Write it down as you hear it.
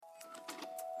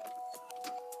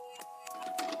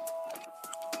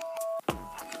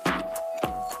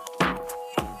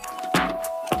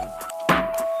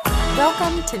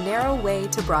Welcome to Narrow Way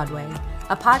to Broadway,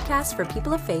 a podcast for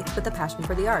people of faith with a passion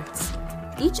for the arts.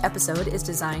 Each episode is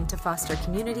designed to foster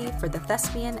community for the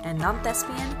thespian and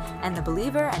non-thespian and the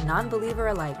believer and non-believer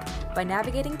alike by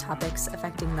navigating topics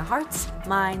affecting the hearts,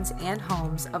 minds, and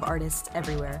homes of artists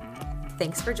everywhere.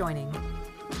 Thanks for joining.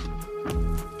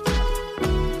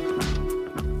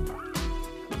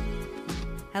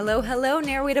 Hello,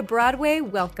 Narrow Way to Broadway.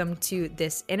 Welcome to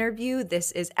this interview.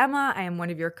 This is Emma. I am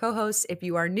one of your co-hosts. If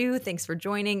you are new, thanks for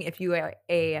joining. If you are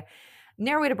a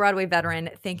Narrow Way to Broadway veteran,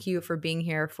 thank you for being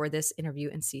here for this interview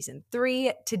in season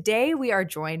 3. Today, we are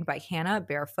joined by Hannah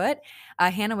Barefoot.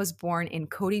 Hannah was born in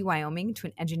Cody, Wyoming, to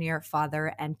an engineer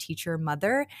father and teacher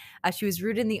mother. She was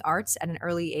rooted in the arts at an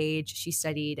early age. She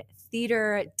studied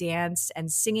theater, dance,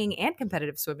 and singing and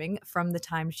competitive swimming from the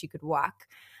time she could walk.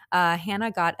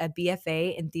 Hannah got a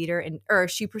BFA in theater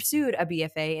she pursued a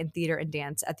BFA in theater and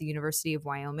dance at the University of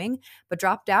Wyoming, but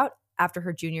dropped out after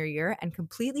her junior year and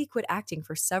completely quit acting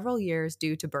for several years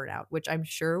due to burnout, which I'm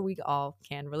sure we all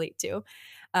can relate to.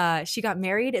 She got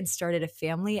married and started a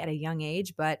family at a young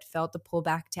age, but felt the pull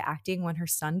back to acting when her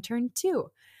son turned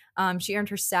 2. She earned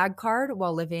her SAG card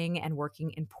while living and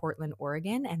working in Portland,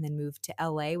 Oregon, and then moved to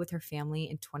LA with her family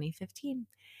in 2015.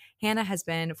 Hannah has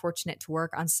been fortunate to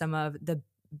work on some of the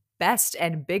best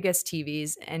and biggest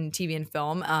TV and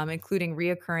film, including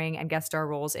reoccurring and guest star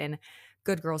roles in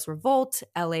Good Girls Revolt,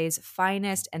 LA's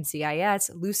Finest, NCIS,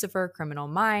 Lucifer, Criminal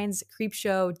Minds,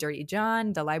 Creepshow, Dirty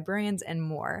John, The Librarians, and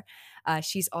more.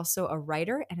 She's also a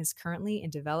writer and is currently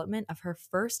in development of her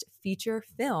first feature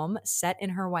film set in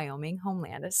her Wyoming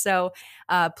homeland. So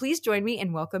please join me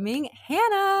in welcoming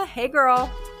Hannah. Hey, girl.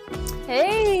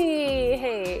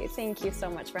 Hey, thank you so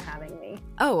much for having me.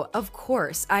 Oh, of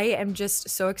course. I am just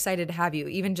so excited to have you.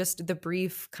 Even just the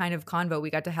brief kind of convo we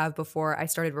got to have before I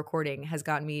started recording has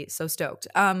gotten me so stoked.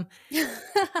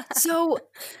 So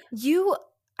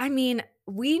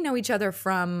we know each other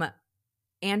from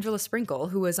Angela Sprinkle,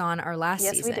 who was on our last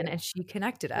season, and she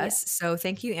connected us. Yes. So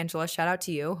thank you, Angela. Shout out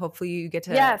to you. Hopefully you get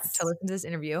to listen to this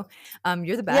interview.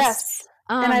 You're the best. Yes.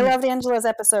 And I loved Angela's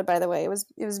episode, by the way. It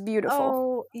was beautiful.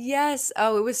 Oh, yes.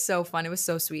 Oh, it was so fun. It was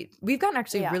so sweet. We've gotten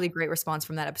actually really great response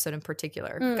from that episode in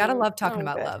particular. Gotta love talking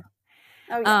about love.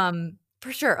 Oh, yeah.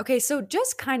 For sure. Okay, so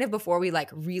just kind of before we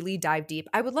really dive deep,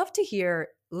 I would love to hear,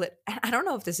 I don't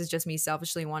know if this is just me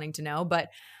selfishly wanting to know, but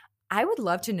I would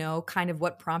love to know kind of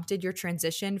what prompted your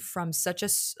transition from such a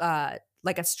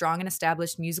strong and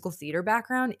established musical theater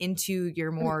background into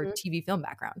your more TV film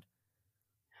background.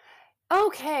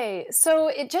 Okay, so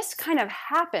it just kind of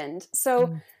happened.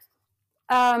 So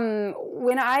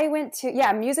when I went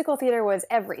to musical theater was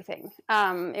everything.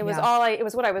 It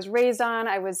was what I was raised on.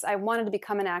 I wanted to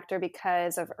become an actor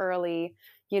because of early,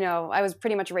 I was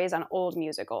pretty much raised on old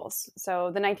musicals. So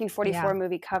the 1944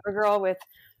 movie CoverGirl with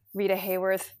Rita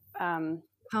Hayworth,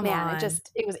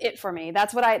 it was it for me.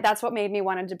 That's what made me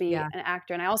wanted to be an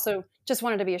actor. And I also just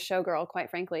wanted to be a showgirl, quite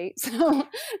frankly. So,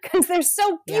 cause they're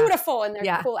so beautiful and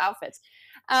they're cool outfits.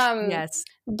 But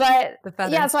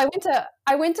so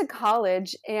I went to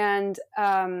college and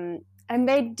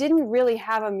they didn't really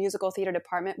have a musical theater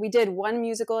department. We did one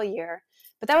musical a year,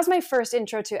 but that was my first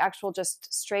intro to actual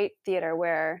just straight theater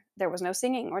where there was no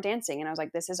singing or dancing. And I was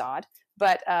like, this is odd,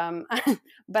 but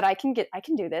I can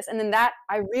do this. And then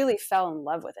I really fell in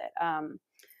love with it.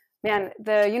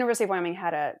 The University of Wyoming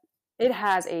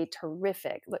has a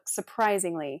terrific,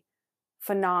 surprisingly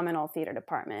phenomenal theater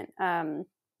department. And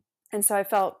so I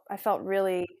felt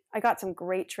really, I got some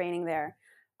great training there.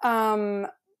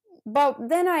 But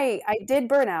then I did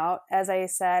burn out, as I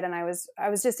said, and I was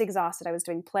just exhausted. I was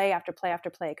doing play after play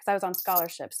after play because I was on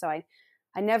scholarship. So I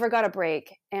never got a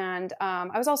break. And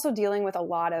I was also dealing with a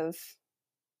lot of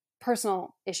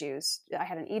personal issues. I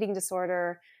had an eating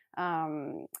disorder.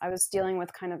 I was dealing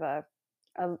with kind of a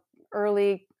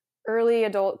early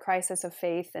adult crisis of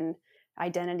faith and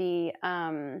identity.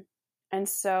 And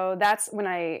so that's when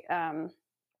I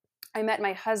met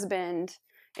my husband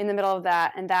in the middle of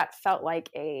that, and that felt like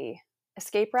a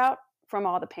escape route from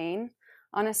all the pain,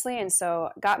 honestly. And so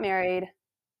got married,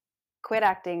 quit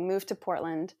acting, moved to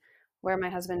Portland, where my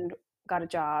husband got a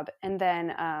job. And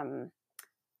then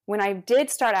when I did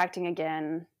start acting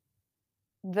again,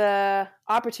 the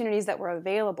opportunities that were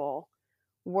available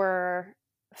were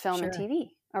film and TV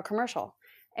or commercial.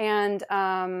 And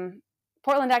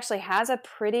Portland actually has a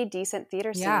pretty decent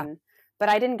theater scene, but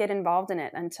I didn't get involved in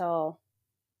it until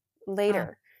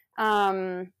later.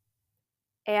 And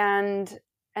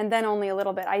then only a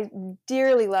little bit. I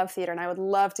dearly love theater and I would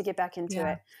love to get back into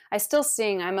it. I still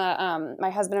sing. My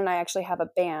husband and I actually have a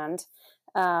band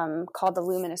called The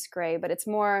Luminous Gray, but it's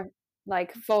more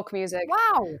like folk music.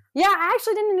 Wow. Yeah, I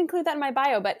actually didn't include that in my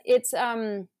bio, but it's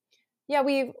yeah,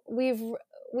 we've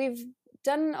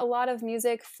done a lot of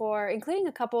music for, including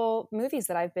a couple movies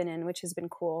that I've been in, which has been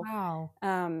cool. Wow.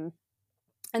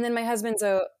 And then my husband's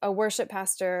a worship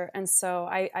pastor, and so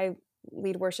I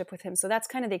lead worship with him. So that's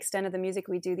kind of the extent of the music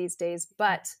we do these days.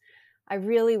 But I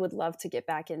really would love to get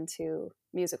back into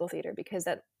musical theater because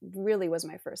that really was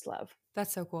my first love.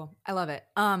 That's so cool. I love it.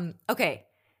 Okay.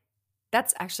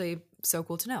 That's actually so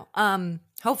cool to know.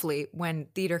 Hopefully when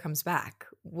theater comes back,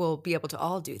 we'll be able to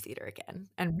all do theater again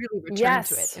and really return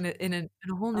to it in a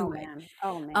whole new way. Man.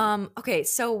 Oh man. Okay.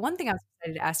 So one thing I was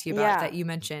excited to ask you about that you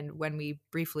mentioned when we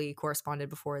briefly corresponded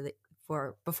before the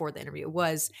interview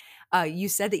was you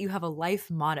said that you have a life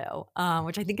motto,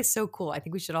 which I think is so cool. I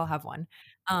think we should all have one.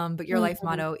 But your life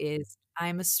motto is,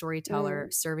 I'm a storyteller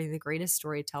serving the greatest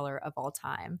storyteller of all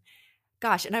time.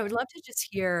 Gosh, and I would love to just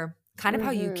hear kind of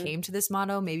how you came to this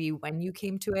motto, maybe when you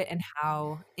came to it, and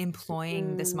how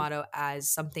employing this motto as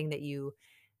something that you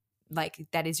like,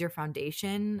 that is your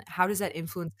foundation, how does that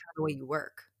influence kind of the way you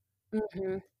work?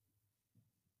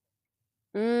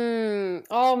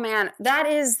 Oh man, that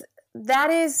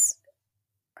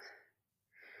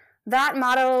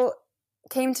motto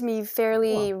came to me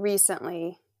fairly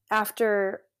recently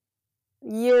after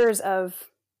years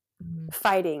of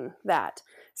fighting that.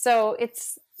 So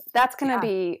that's going to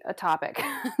be a topic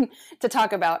to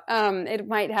talk about. It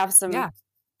might have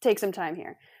take some time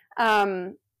here.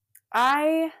 I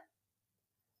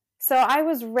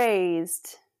was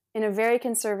raised in a very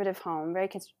conservative home,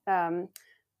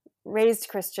 raised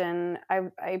Christian.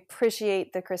 I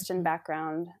appreciate the Christian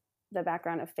background, the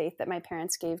background of faith that my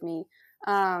parents gave me.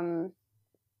 And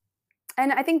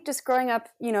I think just growing up,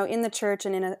 in the church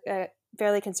and in a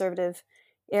fairly conservative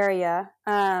area,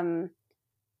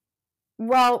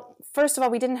 well, first of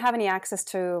all, we didn't have any access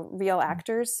to real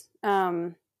actors.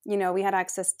 We had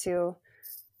access to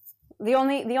the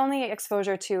only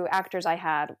exposure to actors I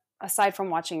had, aside from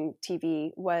watching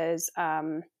TV, was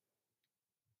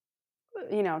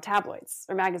tabloids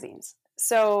or magazines.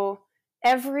 So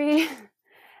every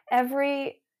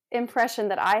impression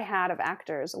that I had of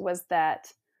actors was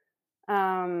that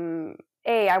A,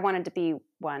 I wanted to be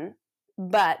one,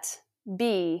 but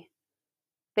B,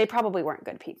 they probably weren't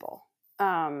good people.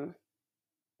 I'm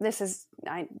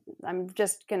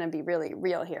just going to be really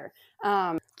real here.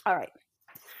 All right.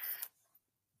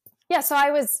 Yeah. So I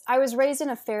was raised in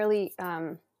a fairly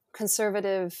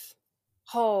conservative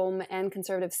home and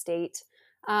conservative state.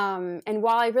 And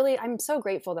while I'm so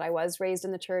grateful that I was raised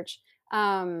in the church,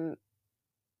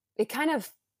 it kind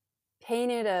of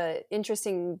painted an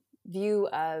interesting view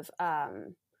of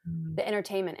the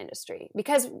entertainment industry,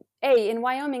 because in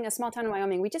Wyoming, a small town in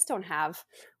Wyoming, we don't have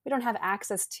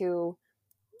access to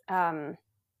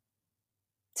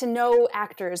know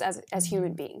actors as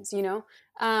human beings.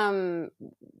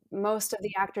 Most of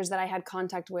the actors that I had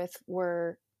contact with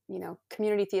were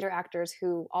community theater actors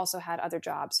who also had other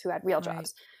jobs, who had real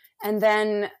jobs. And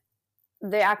then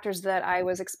the actors that I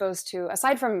was exposed to,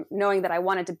 aside from knowing that I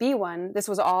wanted to be one, this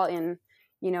was all in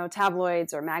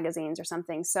tabloids or magazines or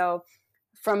something. So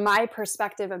from my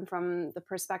perspective and from the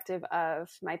perspective of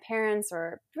my parents,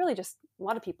 or really just a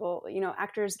lot of people,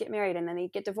 actors get married and then they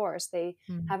get divorced. They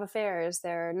have affairs.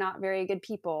 They're not very good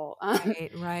people.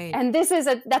 Right. And that's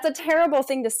a terrible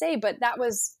thing to say, but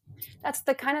that's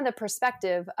the kind of the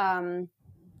perspective. And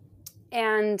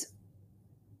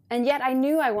yet I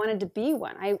knew I wanted to be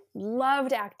one. I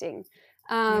loved acting.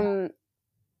 But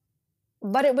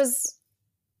it was,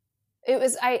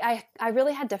 I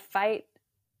really had to fight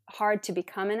hard to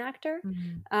become an actor.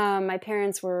 My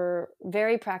parents were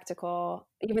very practical,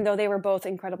 even though they were both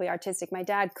incredibly artistic. My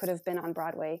dad could have been on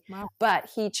Broadway, but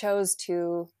he chose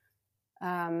to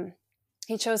become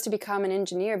an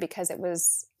engineer because it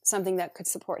was something that could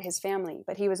support his family.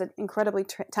 But he was an incredibly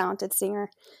talented singer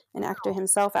and actor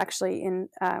himself, actually, in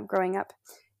growing up.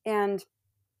 And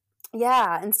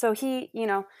so he,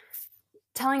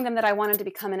 telling them that I wanted to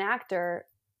become an actor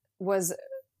was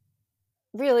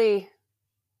really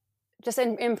just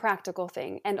an impractical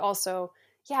thing. And also,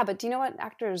 but do you know what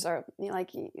actors are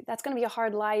like? That's going to be a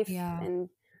hard life. And,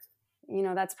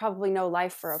 that's probably no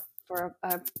life for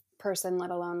a person,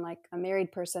 let alone like a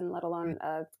married person, let alone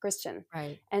a Christian.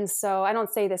 Right. And so I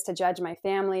don't say this to judge my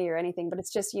family or anything, but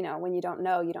it's just, when you don't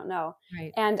know, you don't know.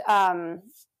 Right. And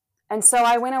so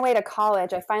I went away to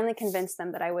college. I finally convinced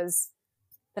them that I was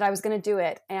going to do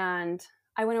it. And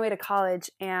I went away to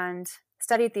college and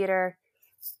studied theater.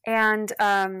 And,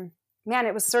 man,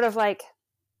 it was sort of like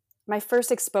my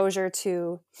first exposure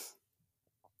to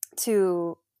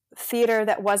theater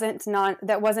that wasn't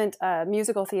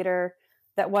musical theater,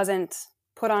 that wasn't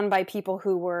put on by people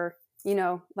who were, you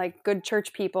know, like good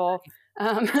church people.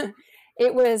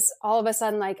 It was all of a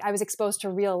sudden like I was exposed to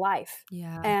real life.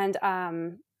 Yeah. And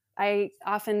I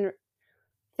often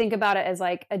think about it as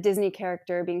like a Disney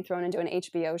character being thrown into an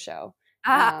HBO show.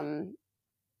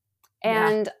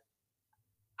 And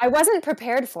I wasn't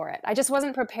prepared for it. I just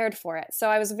wasn't prepared for it. So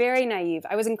I was very naive.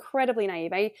 I was incredibly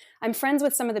naive. I'm friends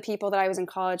with some of the people that I was in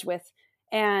college with,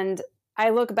 and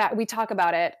I look back, we talk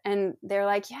about it, and they're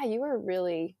like, yeah, you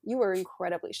were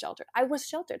incredibly sheltered. I was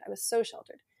sheltered. I was so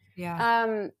sheltered.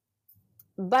 Yeah.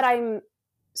 But I'm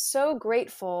so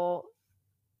grateful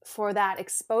for that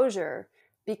exposure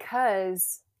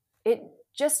because it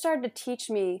just started to teach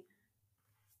me,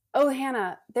 oh,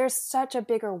 Hannah, there's such a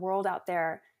bigger world out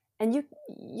there, and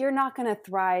you're not going to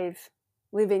thrive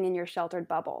living in your sheltered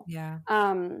bubble. Yeah.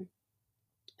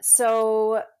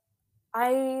 So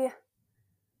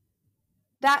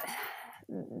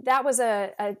that was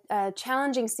a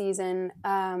challenging season,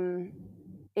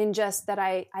 in just that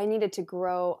I needed to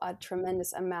grow a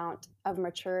tremendous amount of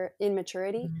maturity.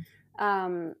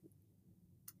 Mm-hmm.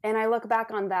 And I look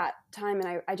back on that time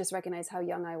and I just recognize how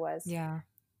young I was. Yeah.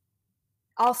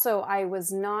 Also, I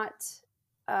was not,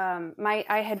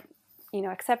 I had, you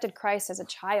know, accepted Christ as a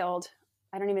child.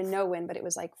 I don't even know when, but it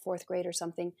was like 4th grade or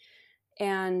something.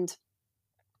 But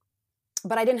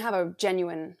I didn't have a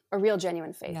real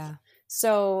genuine faith. Yeah.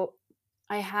 So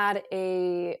I had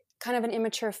a kind of an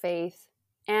immature faith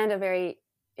and a very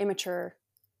immature,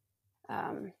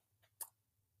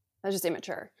 I was just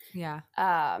immature. Yeah.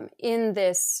 In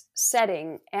this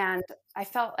setting. And I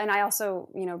felt, and I also,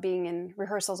 you know, being in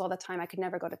rehearsals all the time, I could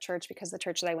never go to church because the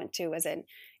church that I went to was in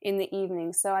the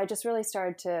evening. So I just really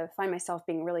started to find myself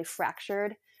being really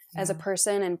fractured as a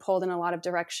person and pulled in a lot of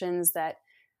directions that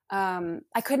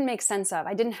I couldn't make sense of.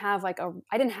 I didn't have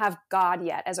God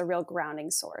yet as a real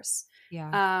grounding source.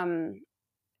 Yeah.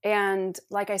 And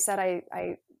like I said,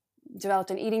 I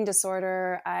developed an eating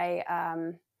disorder. I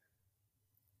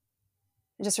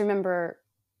just remember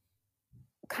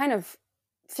kind of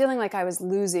feeling like I was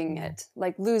losing it,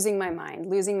 like losing my mind,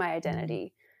 losing my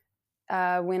identity,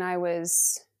 when I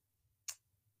was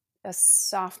a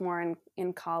sophomore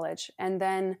in college. And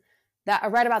then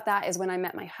right about that is when I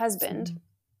met my husband.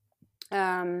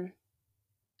 And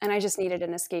I just needed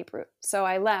an escape route. So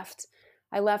I left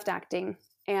acting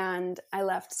and I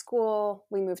left school.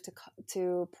 We moved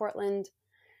to Portland.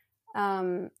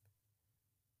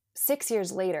 6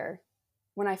 years later,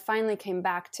 when I finally came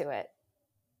back to it,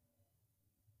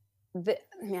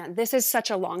 this is such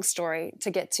a long story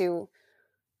to get to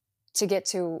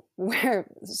where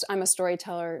I'm a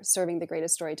storyteller serving the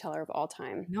greatest storyteller of all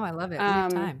time. No, I love it. We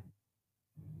have time.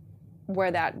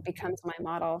 Where that becomes my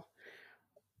model.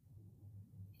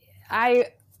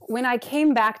 When I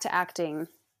came back to acting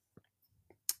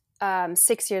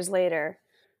 6 years later,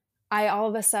 all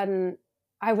of a sudden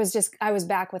I was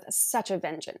back with such a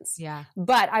vengeance. Yeah.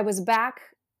 But I was back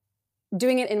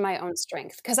doing it in my own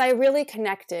strength because I really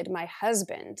connected my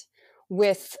husband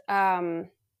with that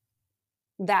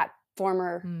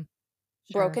former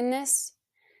brokenness.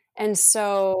 And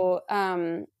so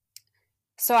I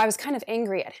was kind of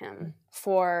angry at him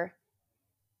for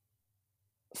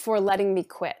letting me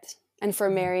quit and for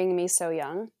marrying me so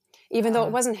young, even though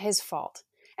it wasn't his fault.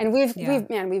 And we've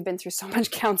been through so much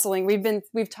counseling.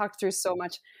 We've talked through so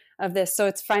much of this. So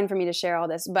it's fine for me to share all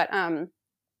this, but, and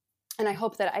I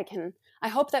hope that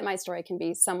my story can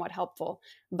be somewhat helpful,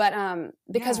 but,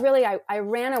 because really I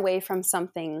ran away from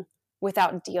something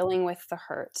without dealing with the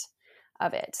hurt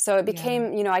of it. So it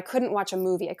became, you know, I couldn't watch a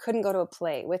movie. I couldn't go to a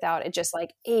play without it just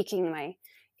like aching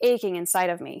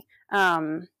inside of me.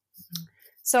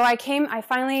 So I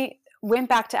finally went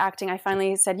back to acting. I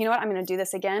finally said, you know what, I'm going to do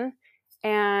this again.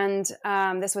 And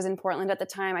this was in Portland at the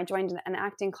time. I joined an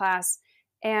acting class,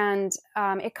 and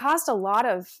it caused a lot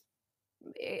of,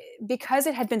 because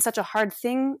it had been such a hard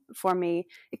thing for me,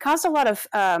 it caused a lot of,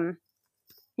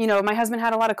 you know, my husband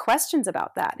had a lot of questions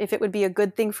about that, if it would be a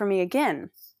good thing for me again.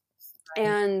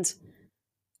 And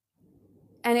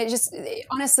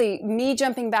honestly, me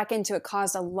jumping back into it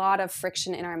caused a lot of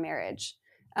friction in our marriage.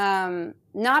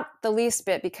 Not the least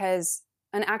bit because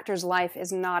an actor's life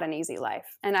is not an easy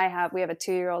life. And we have a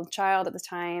 2-year-old child at the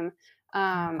time.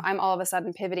 I'm all of a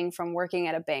sudden pivoting from working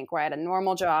at a bank where I had a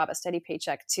normal job, a steady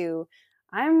paycheck, to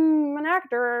I'm an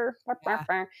actor.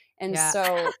 Yeah. And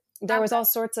so there was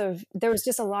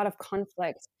just a lot of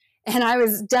conflict. And I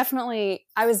was definitely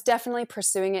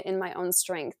pursuing it in my own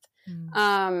strength.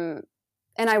 And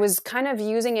I was kind of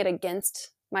using it against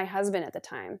my husband at the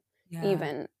time,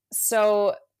 even.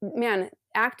 So, man,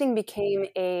 acting became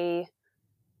a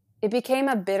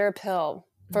bitter pill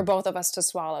for both of us to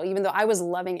swallow, even though I was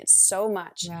loving it so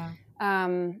much. Yeah.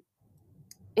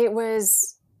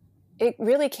 It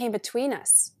really came between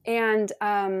us. And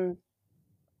I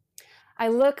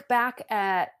look back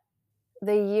at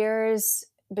the years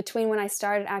between when I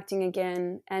started acting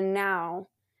again and now,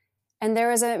 and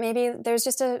there's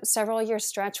just a several year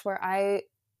stretch where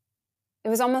it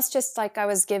was almost just like I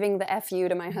was giving the FU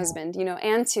to my husband, you know,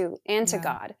 and to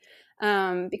God.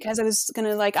 Because I was going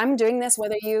to, like, I'm doing this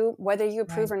whether you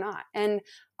approve or not. And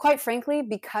quite frankly,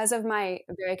 because of my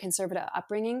very conservative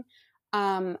upbringing,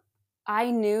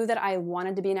 I knew that I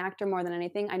wanted to be an actor more than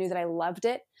anything. I knew that I loved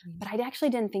it, but I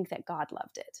actually didn't think that God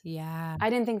loved it. Yeah. I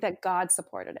didn't think that God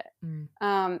supported it.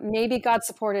 Maybe God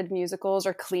supported musicals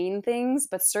or clean things,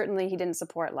 but certainly he didn't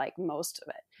support like most of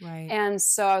it. Right. And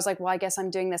so I was like, well, I guess I'm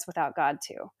doing this without God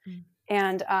too.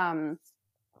 And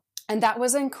that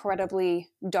was an incredibly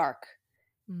dark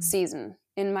season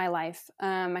in my life.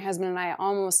 My husband and I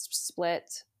almost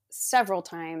split several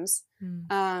times.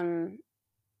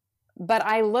 But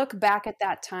I look back at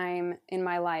that time in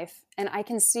my life and I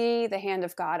can see the hand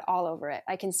of God all over it.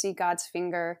 I can see God's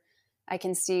finger. I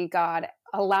can see God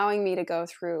allowing me to go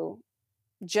through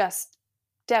just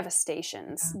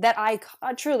devastations that I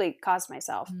truly caused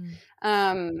myself,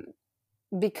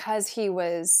 because he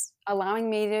was allowing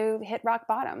me to hit rock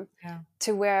bottom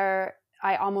to where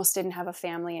I almost didn't have a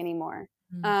family anymore.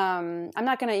 I'm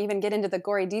not going to even get into the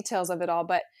gory details of it all,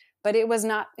 but it was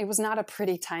not a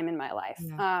pretty time in my life.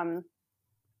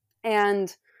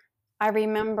 And I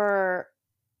remember,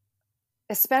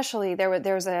 especially there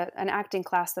was an acting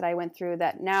class that I went through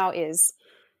that now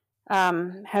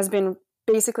has been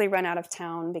basically run out of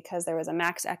town because there was a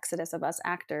max exodus of us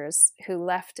actors who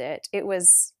left it. It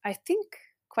was, I think,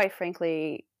 quite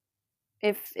frankly,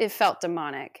 it felt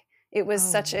demonic. It was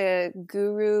such a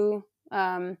guru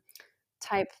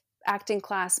type acting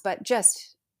class, but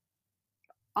just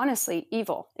honestly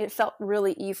evil. It felt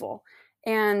really evil.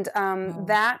 And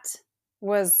that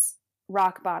was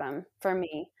rock bottom for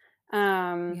me.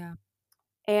 And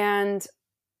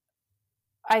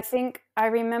I think I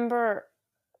remember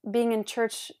being in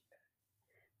church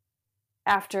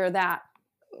after that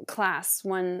class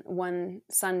one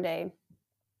Sunday,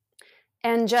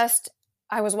 and just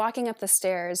I was walking up the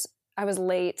stairs. I was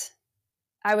late.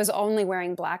 I was only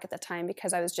wearing black at the time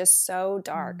because I was just so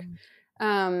dark.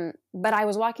 But I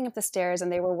was walking up the stairs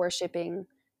and they were worshiping,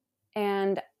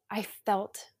 and I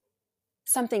felt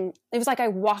something. It was like I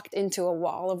walked into a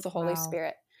wall of the Holy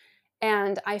Spirit,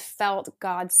 and I felt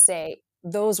God say,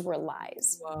 "Those were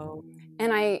lies." Whoa.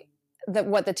 And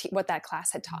what that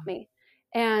class had taught me,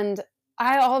 and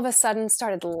I all of a sudden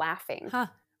started laughing.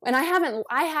 And I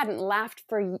hadn't laughed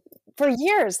for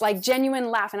years, like genuine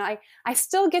laugh. And I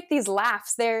still get these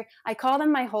laughs there. I call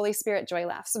them my Holy Spirit joy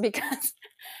laughs because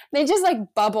they just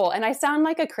like bubble, and I sound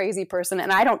like a crazy person,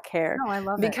 and I don't care. No, I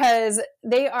love it. Because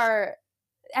they are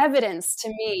evidence to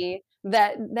me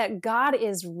that God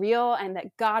is real and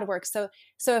that God works. So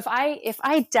if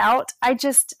I doubt, I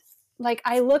just like,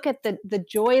 I look at the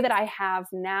joy that I have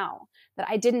now that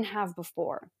I didn't have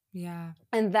before. Yeah.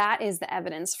 And that is the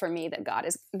evidence for me that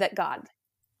God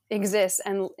exists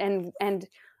and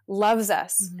loves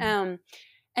us. And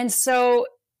so,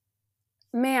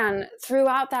 man,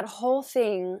 throughout that whole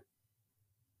thing,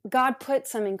 God put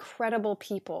some incredible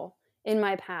people in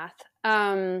my path,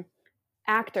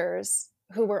 actors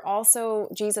who were also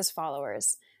Jesus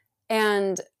followers.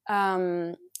 And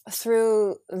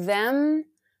through them,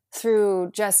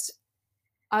 through just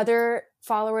other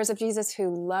followers of Jesus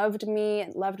who loved me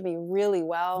really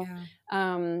well,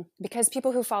 because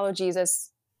people who follow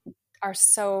Jesus are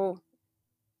so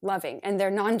loving and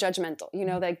they're non-judgmental. You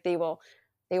know, like they will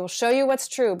show you what's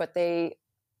true, but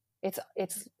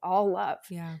it's all love.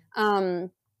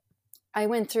 I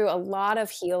went through a lot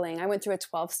of healing. I went through a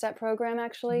 12-step program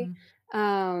actually,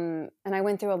 and I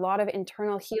went through a lot of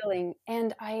internal healing,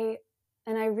 and I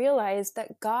realized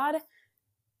that God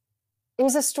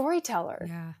is a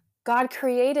storyteller. God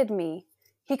created me.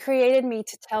 He created me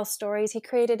to tell stories. He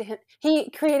created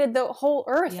the whole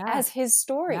earth as his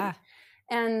story.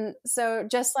 And so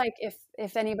just like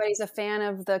if anybody's a fan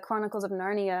of the Chronicles of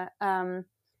Narnia, I'm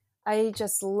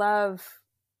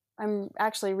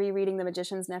actually rereading The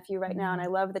Magician's Nephew right now. And I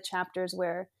love the chapters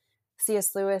where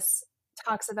C.S. Lewis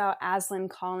talks about Aslan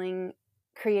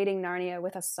creating Narnia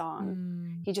with a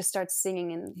song. He just starts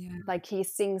singing, and like he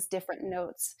sings different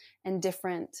notes and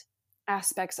different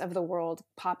aspects of the world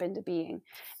pop into being.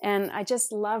 And I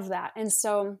just love that. And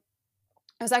so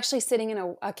I was actually sitting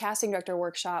in a casting director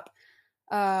workshop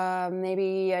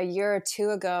maybe a year or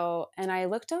two ago, and I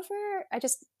looked over,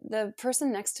 the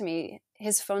person next to me,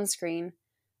 his phone screen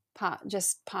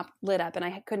lit up, and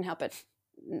I couldn't help but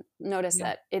notice Yeah.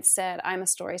 that it said, "I'm a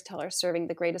storyteller serving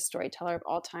the greatest storyteller of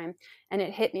all time." And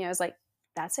it hit me. I was like,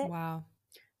 that's it. Wow.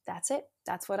 That's it.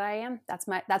 That's what I am. That's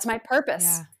my purpose.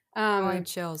 Yeah. Oh, I have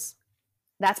chills.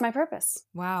 That's my purpose.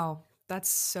 Wow. That's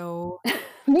so.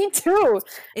 Me too.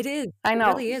 It is. I It know.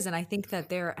 really is. And I think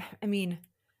that I mean,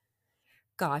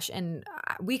 gosh, and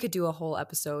we could do a whole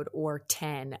episode or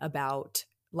 10 about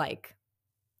like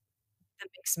the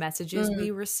mixed messages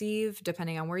we receive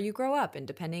depending on where you grow up and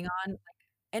depending on,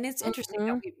 and it's interesting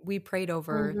that we prayed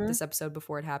over this episode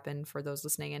before it happened for those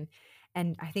listening.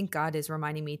 And I think God is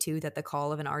reminding me too that the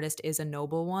call of an artist is a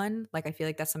noble one. Like, I feel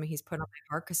like that's something he's put on my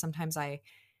heart, because sometimes I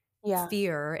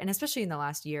fear, and especially in the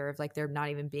last year, of like there not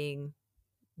even being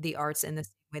the arts in the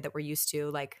same way that we're used to,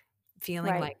 like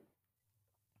feeling like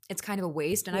it's kind of a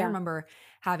waste. And I remember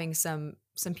having some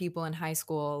people in high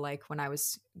school, like when I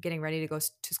was getting ready to go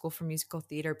to school for musical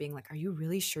theater, being like, are you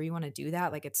really sure you want to do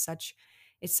that? Like, it's such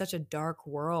a dark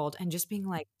world. And just being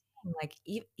like, "Dang, like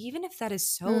even if that is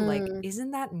so, like,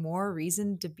 isn't that more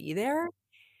reason to be there?"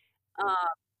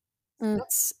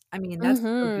 I mean, that's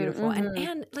so beautiful.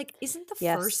 And like, isn't the first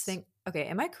Yes. thing, okay,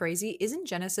 am I crazy? Isn't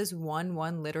Genesis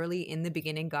 1:1 literally, in the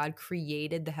beginning God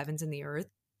created the heavens and the earth?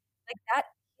 Like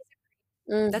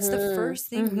that's the first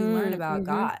thing we learn about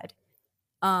God.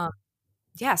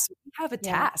 Yeah, so we have a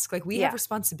Yeah. task. Like, we have Yeah.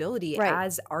 responsibility Right.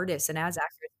 as artists and as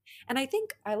actors. And I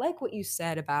think I like what you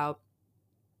said about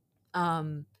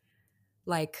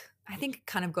like, I think it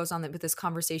kind of goes on with this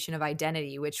conversation of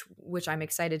identity, which I'm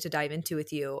excited to dive into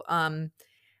with you.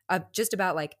 Just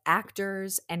about like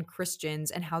actors and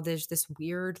Christians, and how there's this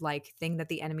weird like thing that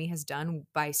the enemy has done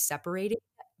by separating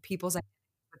people's identity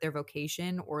with their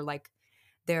vocation, or like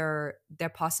their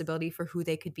possibility for who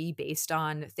they could be based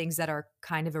on things that are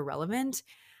kind of irrelevant.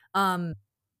 Um,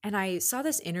 and I saw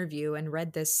this interview and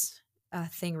read this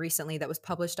thing recently that was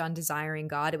published on Desiring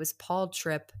God. It was Paul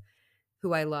Tripp,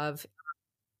 who I love,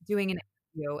 doing an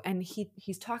interview, and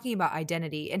he's talking about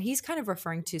identity, and he's kind of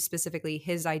referring to specifically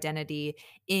his identity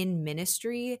in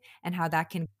ministry, and how that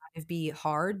can kind of be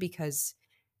hard because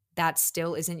that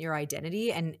still isn't your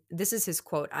identity. And this is his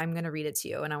quote. I'm going to read it to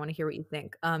you, and I want to hear what you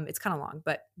think. It's kind of long,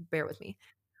 but bear with me.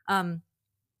 Um,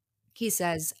 he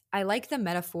says, I like the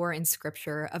metaphor in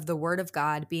scripture of the word of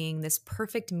God being this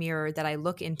perfect mirror that I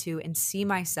look into and see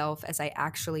myself as I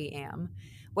actually am.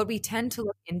 What we tend to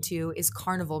look into is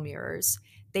carnival mirrors.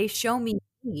 They show me,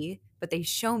 but they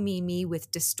show me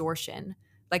with distortion.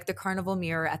 Like the carnival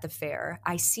mirror at the fair.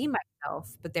 I see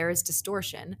myself, but there is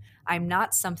distortion. I'm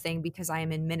not something because I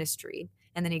am in ministry.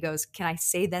 And then he goes, can I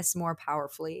say this more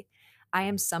powerfully? I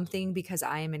am something because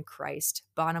I am in Christ,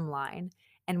 bottom line.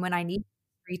 And when I need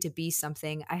to be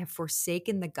something, I have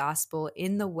forsaken the gospel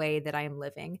in the way that I am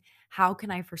living. How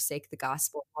can I forsake the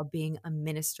gospel while being a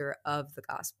minister of the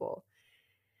gospel?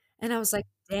 And I was like,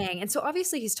 dang. And so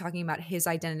obviously he's talking about his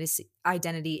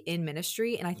identity in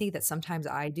ministry. And I think that sometimes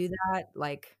I do that,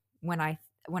 like when I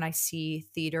see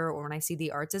theater or when I see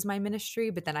the arts as my ministry,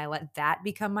 but then I let that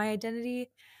become my identity.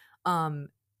 Um,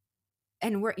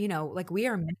 and we're, like, we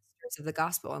are ministers of the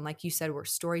gospel. And like you said, we're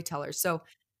storytellers. So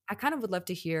I kind of would love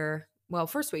to hear, well,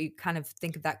 first what you kind of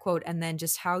think of that quote, and then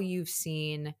just how you've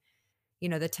seen,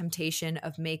 the temptation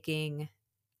of making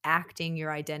acting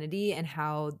your identity, and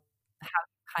how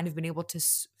you've kind of been able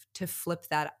to flip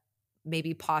that,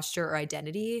 maybe posture or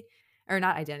identity, or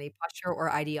not identity, posture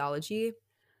or ideology.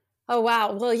 Oh,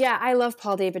 wow. Well, yeah, I love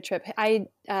Paul David Tripp. I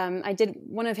did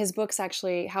one of his books,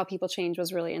 actually, How People Change,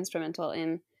 was really instrumental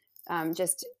in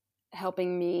just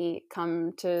helping me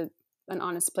come to an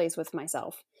honest place with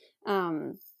myself.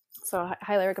 So I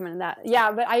highly recommend that.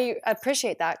 Yeah, but I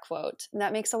appreciate that quote.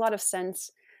 That makes a lot of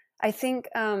sense. I think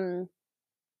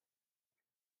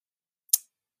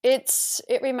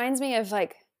it reminds me of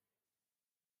like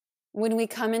when we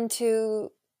come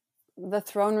into the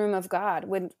throne room of God,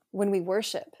 when we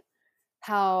worship,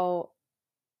 how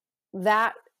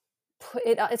that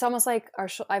it's almost like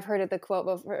I've heard it, the quote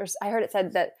before, I heard it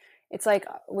said that it's like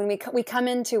when we come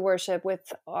into worship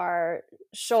with our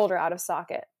shoulder out of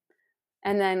socket,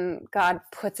 and then God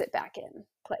puts it back in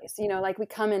place, like we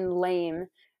come in lame,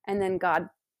 and then God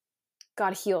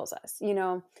heals us,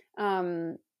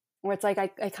 where it's like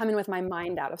I come in with my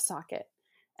mind out of socket,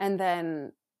 and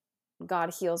then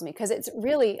God heals me, because it's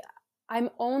really,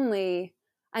 I'm only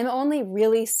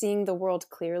really seeing the world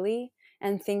clearly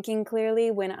and thinking clearly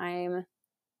when I'm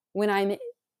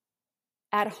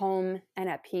at home and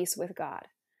at peace with God.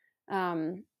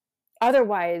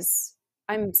 Otherwise,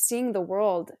 I'm seeing the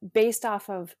world based off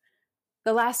of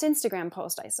the last Instagram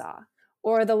post I saw,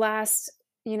 or the last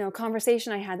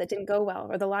conversation I had that didn't go well,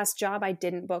 or the last job I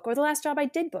didn't book, or the last job I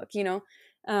did book,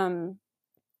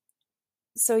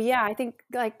 So yeah, I think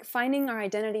like finding our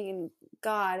identity in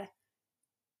God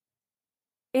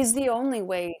is the only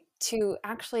way to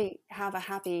actually have a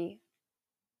happy,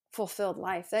 fulfilled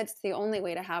life. That's the only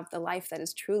way to have the life that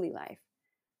is truly life.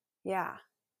 Yeah.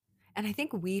 And I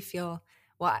think we feel,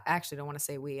 well, I actually don't want to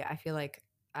say we. I feel like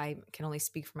I can only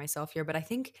speak for myself here, but I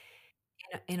think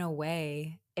in a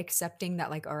way, accepting that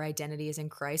like our identity is in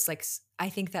Christ, like I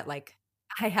think that like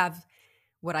I have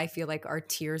what I feel like are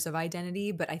tiers of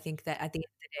identity, but I think that at the end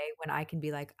of the day, when I can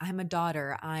be like, I'm a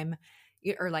daughter,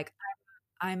 or like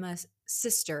I'm a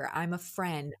sister, I'm a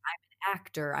friend, I'm an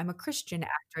actor, I'm a Christian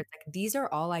actor. It's like these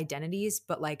are all identities,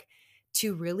 but like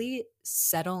to really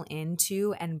settle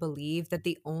into and believe that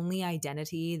the only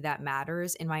identity that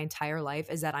matters in my entire life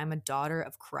is that I'm a daughter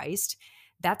of Christ,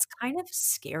 that's kind of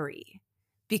scary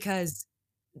because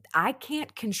I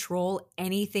can't control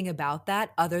anything about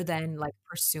that other than like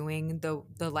pursuing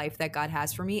the life that God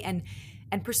has for me and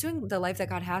pursuing the life that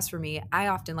God has for me. I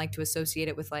often like to associate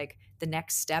it with like the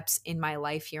next steps in my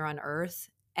life here on earth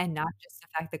and not just the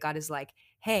fact that God is like,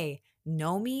 "Hey,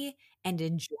 know me and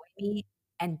enjoy me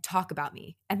and talk about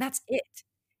me." And that's it.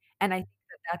 And I think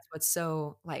that that's what's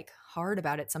so like hard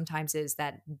about it sometimes is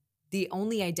that the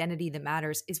only identity that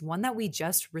matters is one that we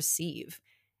just receive.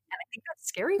 And I think that's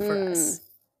scary for Mm, us.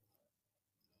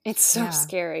 it's so Yeah.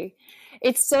 scary.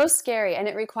 It's so scary, and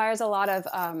it requires a lot of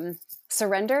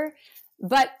surrender.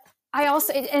 But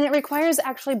and it requires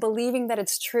actually believing that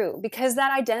it's true, because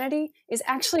that identity is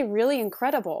actually really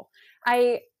incredible.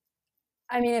 I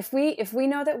mean, if we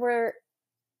know that we're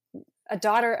a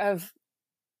daughter of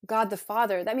God the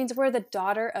Father, that means we're the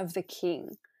daughter of the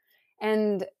King.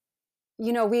 And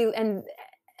we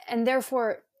and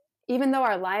therefore, even though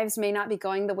our lives may not be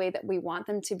going the way that we want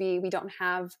them to be, we don't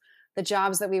have the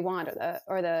jobs that we want,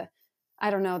 or the I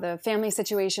don't know, the family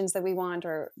situations that we want,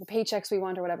 or the paychecks we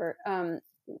want, or whatever.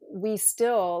 We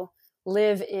still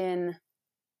live in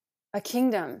a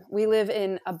kingdom. We live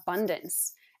in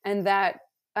abundance, and that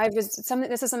this is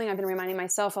something I've been reminding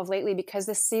myself of lately, because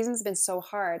this season's been so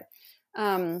hard.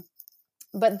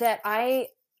 But that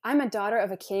I'm a daughter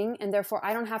of a king, and therefore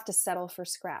I don't have to settle for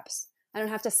scraps. I don't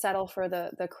have to settle for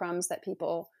the crumbs that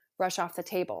people brush off the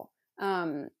table.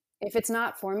 If it's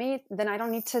not for me, then I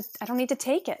don't need to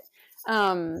take it.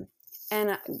 And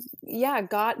yeah,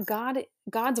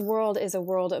 God's world is a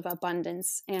world of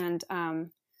abundance, and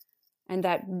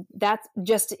that's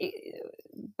just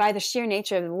by the sheer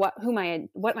nature of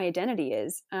what my identity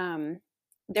is.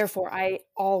 Therefore, I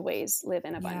always live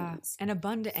in Yeah. abundance. And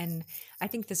abundant. And I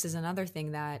think this is another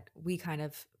thing that we kind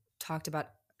of talked about,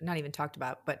 not even talked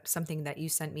about, but something that you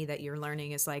sent me that you're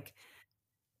learning is like,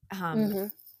 um, Mm-hmm.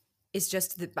 is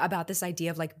just about this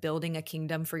idea of like building a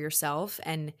kingdom for yourself.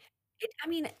 And I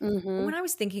mean, Mm-hmm. when I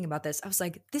was thinking about this, I was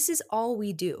like, this is all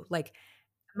we do. Like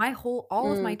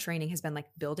all of my Mm, training has been like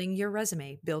building your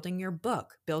resume, building your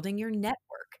book, building your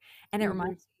network. And it mm-hmm.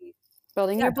 reminds me,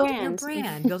 Building yeah, your building your brand.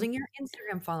 brand, building your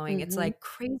Instagram following. It's Mm-hmm. like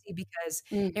crazy because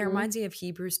it Mm-hmm. reminds me of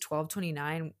Hebrews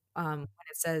 12:29, when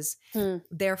it says, Mm,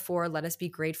 "Therefore, let us be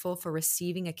grateful for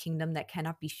receiving a kingdom that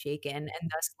cannot be shaken,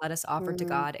 and thus let us offer to mm,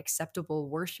 God acceptable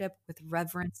worship with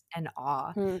reverence and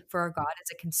awe, mm, for our God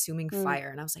is a consuming mm. fire."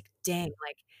 And I was like, dang,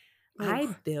 like I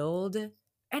Oof. build,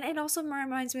 and it also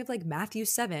reminds me of like Matthew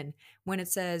 7 when it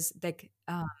says like,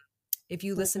 if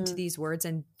you listen to Mm-hmm. these words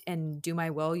and do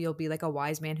my will, you'll be like a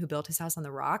wise man who built his house on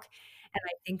the rock. And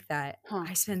I think that Huh.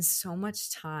 I spend so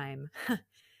much time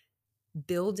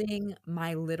building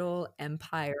my little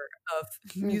empire of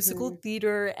musical Mm-hmm.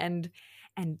 theater and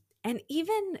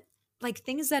even like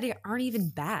things that aren't even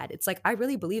bad. It's like I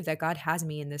really believe that God has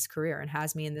me in this career and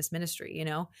has me in this ministry,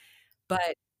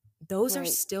 But those are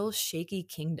Right. still shaky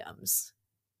kingdoms,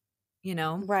 you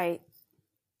know? Right.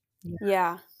 Yeah.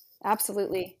 Yeah.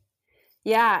 Absolutely.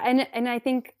 Yeah. And I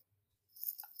think,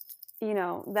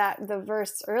 that the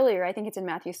verse earlier, I think it's in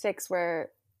Matthew 6, where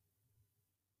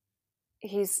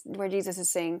Jesus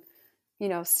is saying,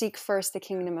 seek first the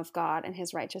kingdom of God and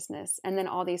his righteousness, and then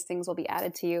all these things will be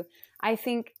added to you. I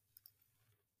think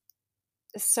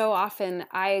so often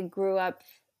I grew up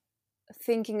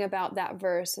thinking about that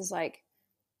verse as like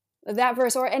that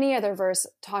verse, or any other verse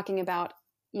talking about,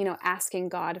 asking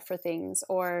God for things,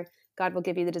 or God will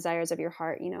give you the desires of your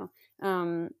heart.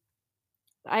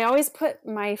 I always put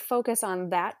my focus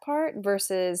on that part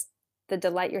versus the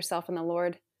delight yourself in the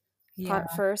Lord Yeah.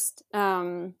 part first.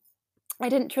 I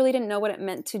didn't know what it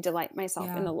meant to delight myself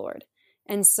in Yeah. the Lord.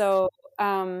 And so,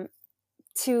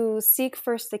 to seek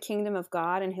first the kingdom of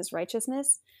God and his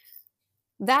righteousness,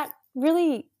 that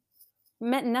really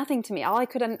meant nothing to me. I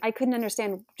couldn't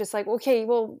understand, just like, okay,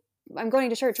 well, I'm going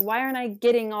to church. Why aren't I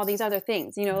getting all these other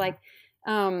things? I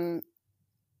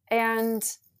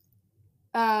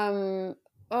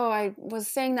was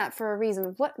saying that for a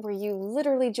reason. What were you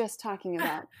literally just talking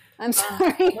about? I'm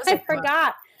sorry. I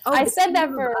forgot. I said that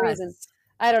for a reason.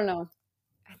 I don't know.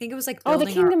 I think it was like the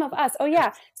kingdom of us. Oh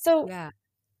yeah. So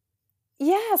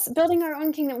yes, building our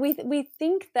own kingdom. We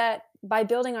think that by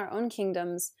building our own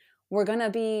kingdoms, we're going to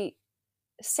be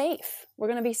safe. We're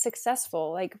going to be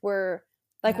successful. We're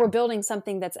building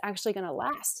something that's actually going to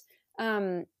last.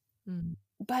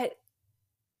 But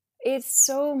it's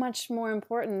so much more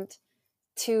important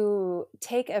to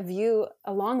take a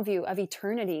long view of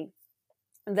eternity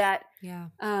that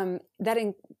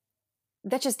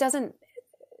just doesn't,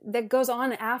 that goes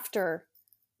on after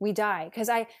we die. Because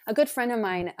a good friend of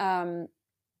mine,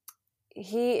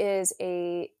 he is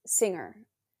a singer,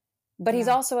 but he's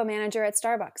also a manager at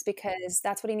Starbucks because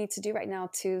that's what he needs to do right now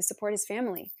to support his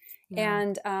family.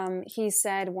 And he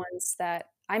said once that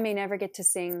I may never get to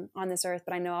sing on this earth,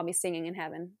 but I know I'll be singing in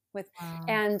heaven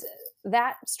and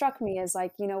that struck me as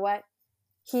like, you know what?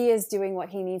 He is doing what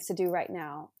he needs to do right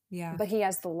now. Yeah. But he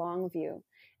has the long view.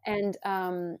 And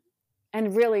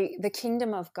really the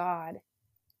kingdom of God,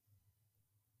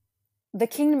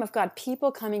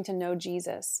 people coming to know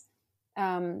Jesus,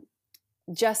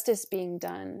 justice being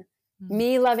done,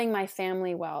 me loving my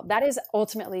family well, that is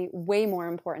ultimately way more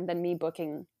important than me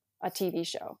booking a TV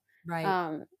show.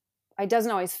 Right. It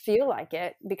doesn't always feel like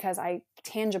it because I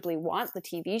tangibly want the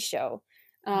TV show.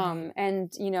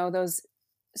 And those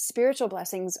spiritual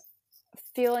blessings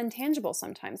feel intangible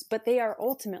sometimes, but they are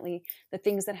ultimately the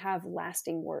things that have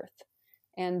lasting worth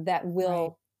and that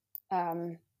will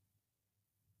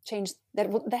change, that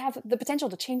have the potential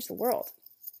to change the world.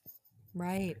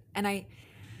 Right. And I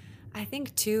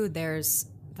think too, there's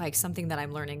like something that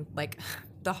I'm learning like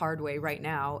the hard way right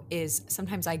now is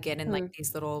sometimes I get in like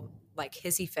these little like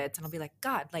hissy fits and I'll be like,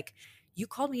 God, like you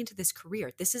called me into this career.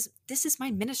 This is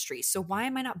my ministry. So why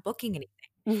am I not booking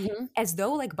anything? As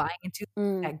though like buying into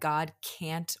that God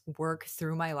can't work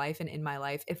through my life and in my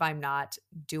life if I'm not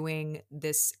doing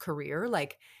this career,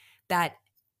 like that,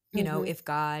 if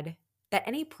God, that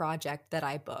any project that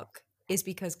I book is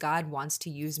because God wants to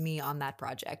use me on that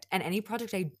project. And any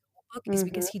project I don't book is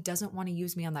because he doesn't want to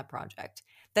use me on that project.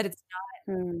 That it's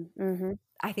not,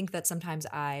 I think that sometimes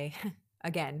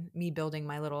again, me building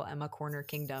my little Emma Corner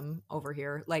kingdom over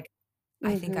here, like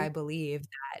I think I believe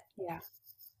that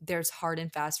there's hard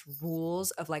and fast rules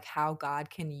of like how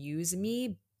God can use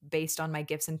me based on my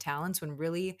gifts and talents when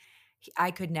really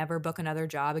I could never book another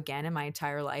job again in my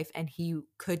entire life. And he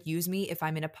could use me if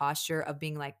I'm in a posture of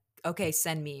being like, okay,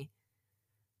 send me.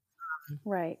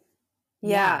 Right.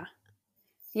 Yeah.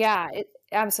 Yeah.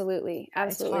 Absolutely.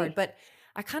 It's hard, but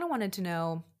I kind of wanted to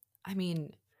know, I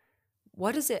mean,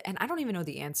 what is it? And I don't even know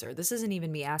the answer. This isn't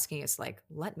even me asking. It's like,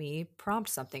 let me prompt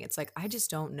something. It's like, I just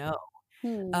don't know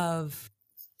of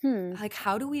like,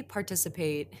 how do we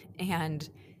participate and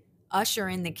usher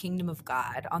in the kingdom of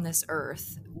God on this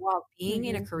earth while being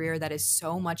in a career that is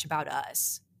so much about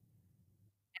us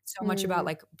and so much about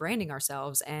like branding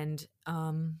ourselves and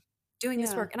doing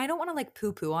this work. And I don't want to like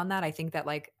poo poo on that. I think that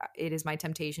like it is my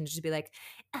temptation to just be like,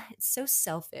 it's so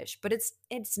selfish, but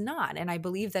it's not. And I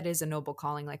believe that is a noble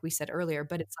calling, like we said earlier,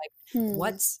 but it's like,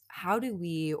 how do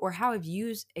we, or how have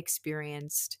you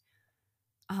experienced,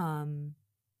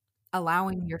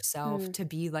 allowing yourself to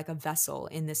be like a vessel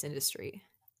in this industry?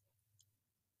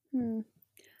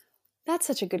 That's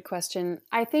such a good question.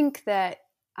 I think that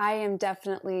I am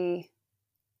definitely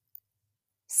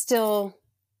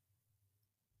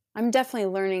I'm definitely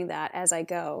learning that as I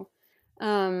go.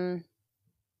 I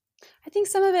think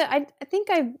some of it, I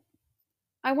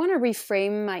want to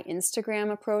reframe my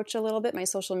Instagram approach a little bit, my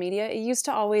social media. It used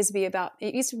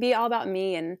to be all about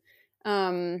me and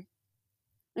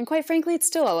quite frankly, it's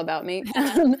still all about me.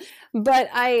 But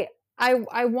I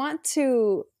want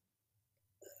to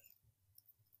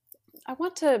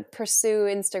pursue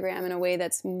Instagram in a way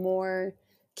that's more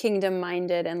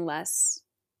kingdom-minded and less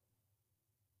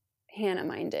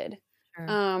Hannah-minded. Sure.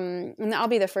 And I'll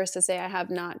be the first to say I have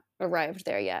not arrived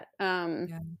there yet.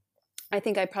 I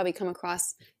think I probably come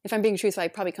across, if I'm being truthful, I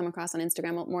probably come across on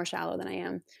Instagram more shallow than I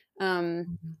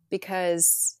am,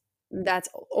 because that's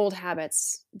old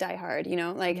habits die hard.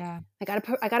 Like I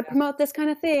gotta promote this kind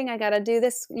of thing. I gotta do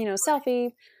this,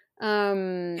 selfie.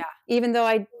 Even though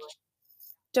I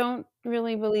don't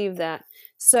really believe that.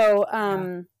 So,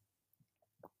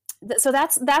 so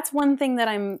that's one thing that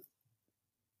I'm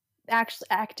actually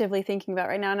actively thinking about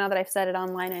right now. Now that I've said it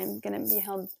online, I'm going to be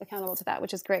held accountable to that,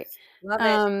 which is great.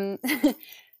 Love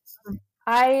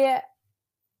it.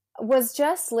 was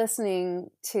just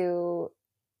listening to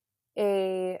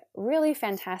a really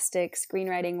fantastic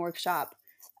screenwriting workshop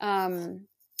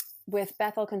with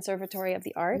Bethel Conservatory of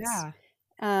the Arts.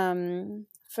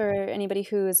 For anybody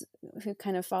who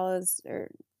kind of follows, or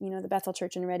the Bethel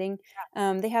Church in Reading,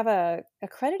 they have a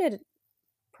accredited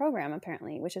program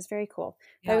apparently, which is very cool.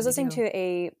 I was listening to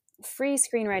a free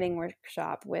screenwriting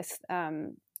workshop with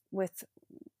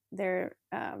their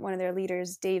one of their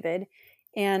leaders, David,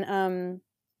 and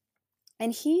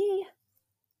he,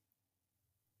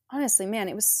 honestly, man,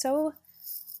 it was so,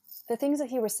 the things that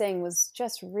he was saying was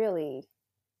just really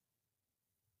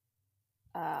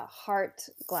heart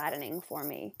gladdening for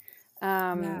me.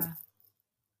 And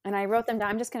I wrote them down.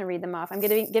 I'm just going to read them off. I'm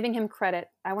giving him credit.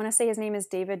 I want to say his name is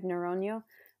David Noronio,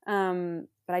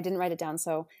 but I didn't write it down.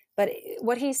 But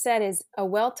what he said is, a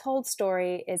well-told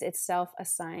story is itself a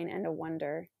sign and a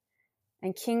wonder.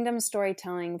 And kingdom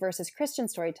storytelling versus Christian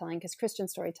storytelling, because Christian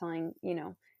storytelling,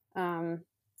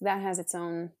 that has its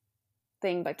own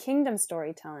thing. But kingdom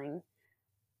storytelling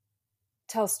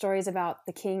tells stories about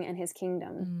the king and his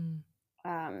kingdom.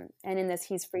 And in this,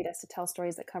 he's freed us to tell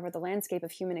stories that cover the landscape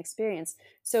of human experience.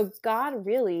 So God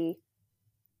really,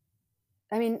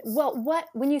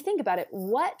 when you think about it,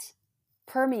 what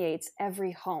permeates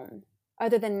every home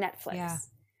other than Netflix?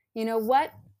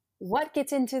 What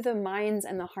gets into the minds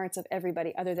and the hearts of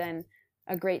everybody other than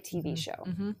a great TV show?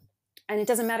 And it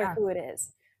doesn't matter who it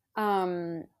is.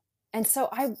 And so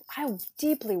I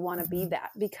deeply want to be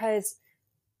that, because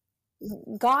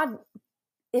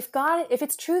if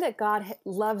it's true that God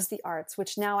loves the arts,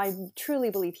 which now I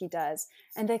truly believe he does,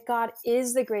 and that God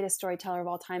is the greatest storyteller of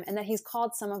all time, and that he's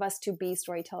called some of us to be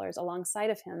storytellers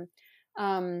alongside of him,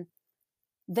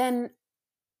 then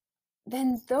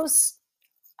those,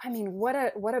 what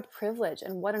a privilege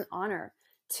and what an honor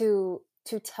to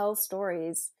tell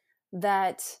stories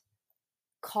that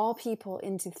call people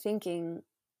into thinking,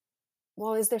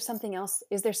 well, is there something else?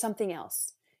 Is there something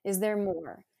else? Is there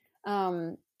more?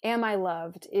 Am I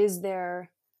loved? Is there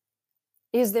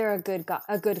a good God,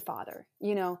 a good father,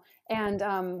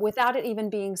 and without it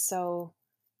even being so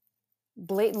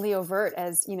blatantly overt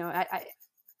as,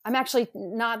 I'm actually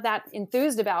not that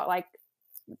enthused about like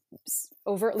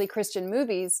overtly Christian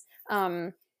movies.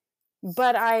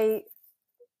 But I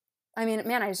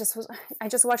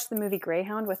just watched the movie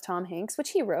Greyhound with Tom Hanks,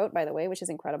 which he wrote, by the way, which is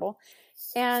incredible.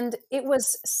 And it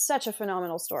was such a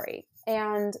phenomenal story.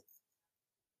 And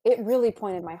it really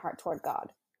pointed my heart toward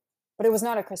God, but it was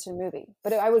not a Christian movie,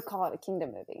 but I would call it a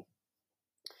kingdom movie.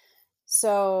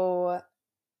 So,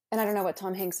 and I don't know what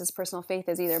Tom Hanks's personal faith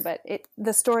is either, but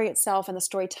the story itself and the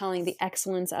storytelling, the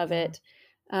excellence of it,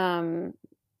 that's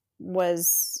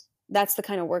the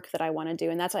kind of work that I want to do.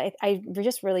 And that's why I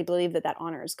just really believe that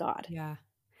honors God. Yeah.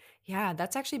 Yeah.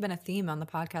 That's actually been a theme on the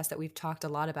podcast that we've talked a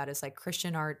lot about, is like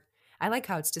Christian art. I like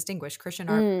how it's distinguished, Christian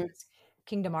art,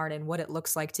 kingdom art, and what it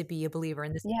looks like to be a believer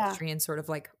in this industry, and sort of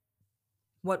like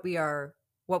what we are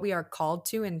called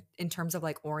to in terms of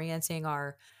like orienting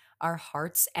our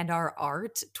hearts and our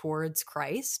art towards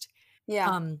Christ.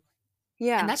 And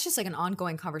that's just like an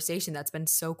ongoing conversation that's been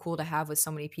so cool to have with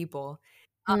so many people.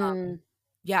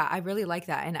 Yeah, I really like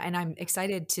that. And I'm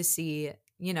excited to see,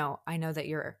 I know that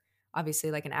you're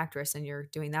obviously like an actress and you're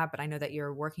doing that, but I know that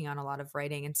you're working on a lot of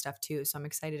writing and stuff too. So I'm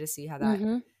excited to see how that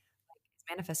is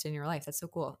manifested in your life. That's so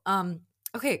cool.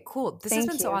 Okay, cool. This has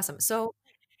been so awesome. So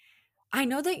I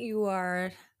know that you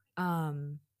are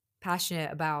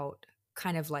passionate about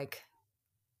kind of like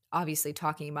obviously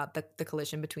talking about the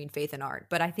collision between faith and art,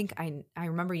 but I think I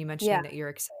remember you mentioning that you're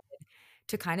excited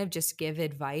to kind of just give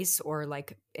advice or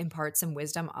like impart some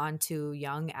wisdom onto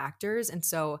young actors. And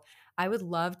so I would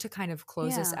love to kind of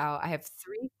close this out. I have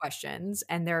 3 questions,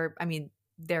 and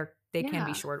they can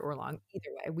be short or long. Either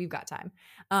way, we've got time.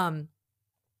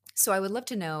 So I would love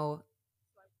to know,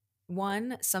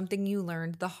 1, something you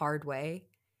learned the hard way;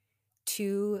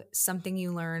 2, something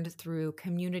you learned through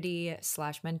community /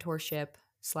 mentorship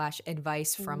 /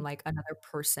 advice from like another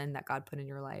person that God put in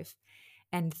your life;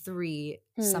 and 3,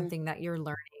 something that you're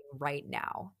learning right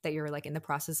now, that you're like in the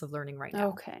process of learning right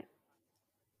now.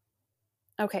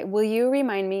 Okay. Will you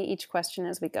remind me each question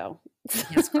as we go?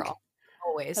 Yes, girl.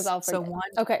 Always. So 1.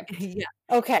 Okay. Yeah.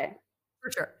 Okay.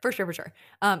 For sure.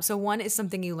 So 1 is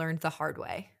something you learned the hard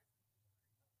way.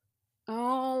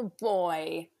 Oh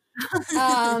boy.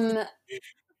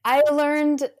 I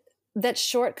learned that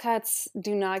shortcuts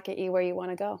do not get you where you want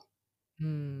to go.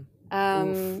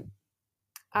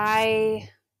 I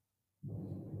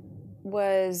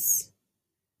was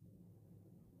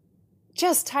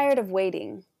just tired of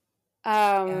waiting.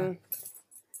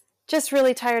 Just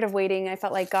really tired of waiting. I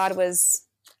felt like God was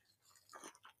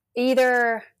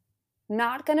either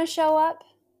not going to show up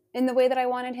in the way that I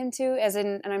wanted him to,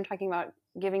 and I'm talking about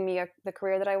giving me the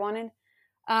career that I wanted.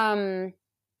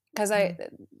 Because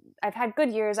I've had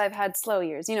good years, I've had slow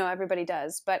years, everybody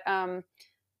does, but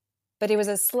it was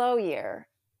a slow year,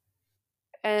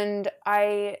 and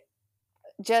I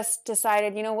just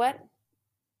decided, you know what,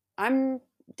 I'm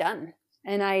done,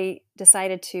 and I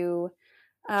decided to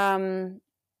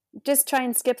just try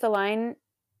and skip the line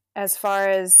as far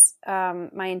as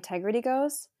my integrity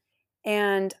goes,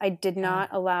 and I did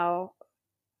not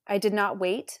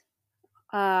wait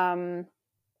on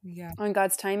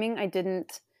God's timing. I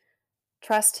didn't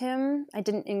trust him. I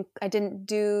didn't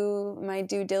do my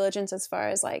due diligence as far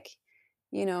as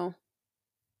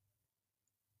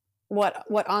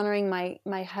what honoring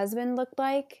my husband looked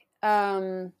like.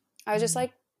 I was just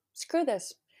like, screw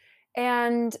this.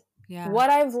 And what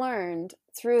I've learned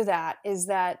through that is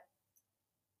that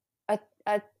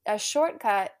a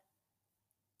shortcut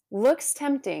looks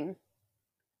tempting,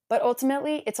 but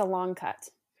ultimately it's a long cut,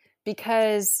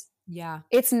 because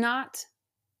it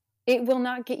will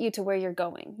not get you to where you're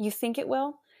going. You think it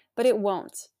will, but it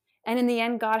won't. And in the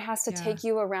end, God has to take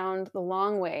you around the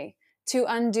long way to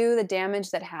undo the damage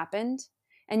that happened,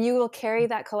 and you will carry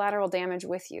that collateral damage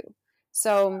with you.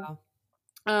 So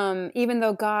even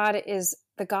though God is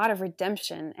the God of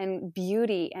redemption and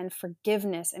beauty and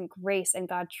forgiveness and grace, and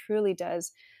God truly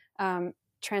does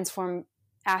transform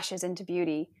ashes into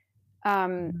beauty,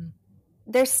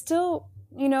 there's still,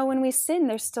 when we sin,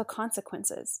 there's still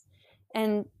consequences.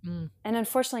 And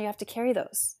unfortunately, you have to carry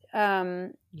those.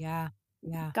 God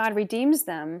redeems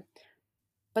them,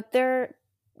 but they're,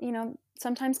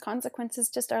 sometimes consequences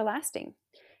just are lasting.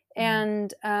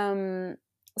 And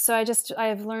so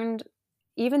I've learned,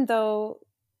 even though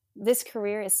this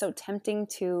career is so tempting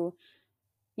to,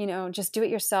 just do it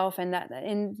yourself, and that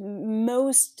in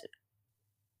most,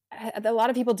 a lot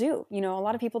of people do,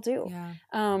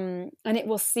 and it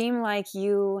will seem like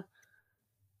you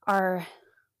are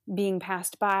being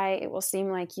passed by. It will seem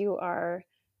like you are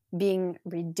being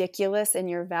ridiculous in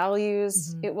your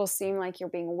values. It will seem like you're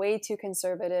being way too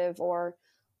conservative or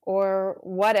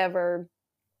whatever.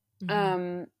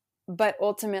 But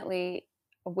ultimately,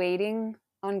 waiting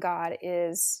on God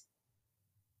is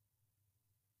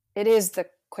the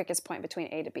quickest point between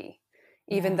A to B,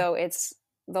 even though it's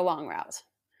the long route.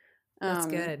 That's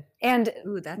good. And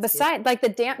besides, like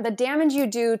the damage you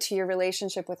do to your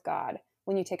relationship with God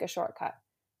when you take a shortcut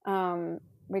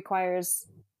requires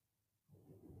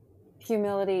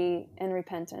humility and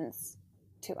repentance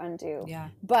to undo.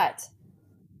 But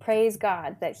praise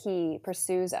God that he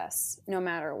pursues us no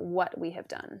matter what we have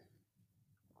done.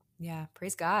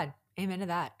 Praise God. Amen to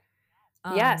that.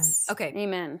 Yes. Okay.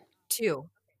 Amen. 2,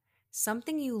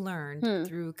 something you learned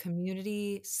through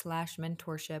community /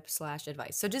 mentorship /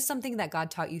 advice. So just something that God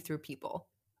taught you through people.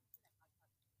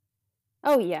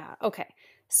 Oh yeah. Okay.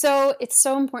 So it's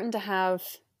so important to have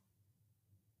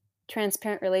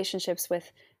transparent relationships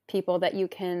with people that you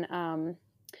can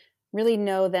really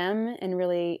know them and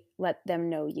really let them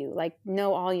know you, like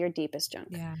know all your deepest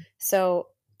junk. So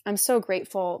I'm so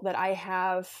grateful that I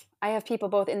have people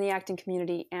both in the acting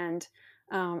community and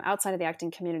outside of the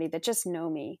acting community that just know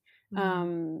me.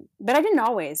 But I didn't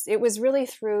always. It was really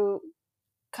through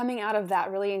coming out of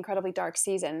that really incredibly dark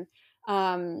season,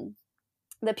 the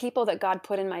people that God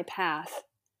put in my path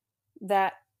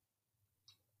that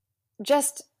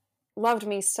just loved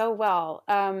me so well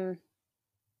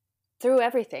through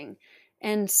everything.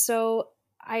 And so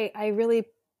I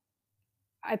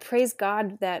praise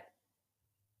God that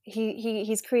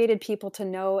he's created people to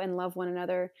know and love one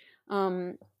another,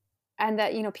 and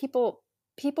that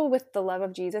people with the love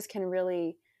of Jesus can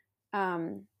really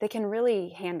they can really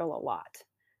handle a lot.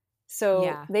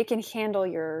 So they can handle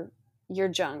your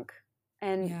junk,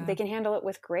 and they can handle it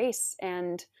with grace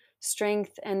and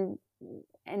strength, and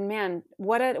man,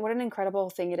 what an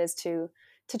incredible thing it is to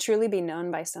truly be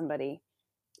known by somebody.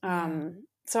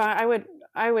 So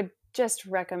I would just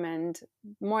recommend,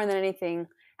 more than anything,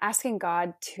 asking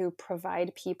God to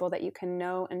provide people that you can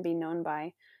know and be known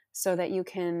by, so that you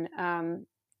can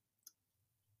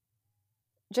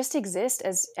just exist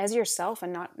as yourself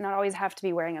and not always have to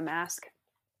be wearing a mask.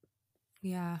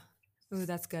 Yeah. Ooh,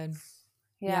 that's good.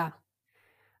 Yeah.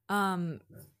 I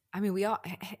mean,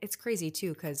 it's crazy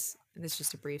too, because this is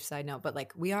just a brief side note, but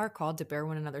like, we are called to bear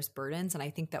one another's burdens. And I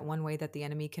think that one way that the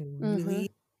enemy can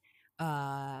really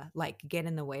get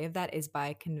in the way of that is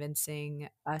by convincing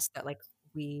us that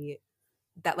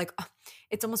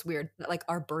it's almost weird that like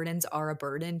our burdens are a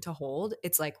burden to hold.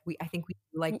 It's like I think we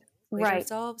like right.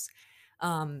 ourselves.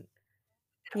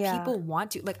 people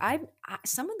want to, like,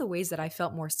 some of the ways that I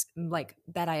felt more like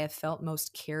that I have felt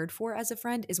most cared for as a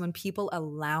friend is when people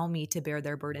allow me to bear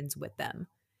their burdens with them.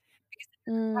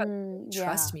 Because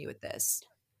trust me with this.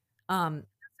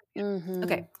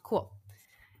 Okay, cool.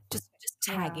 Just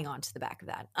tagging on to the back of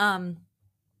that.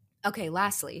 Okay,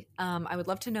 lastly, I would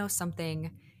love to know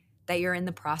something that you're in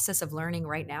the process of learning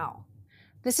right now.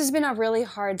 This has been a really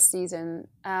hard season.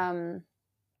 And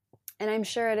I'm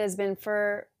sure it has been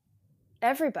for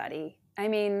everybody. I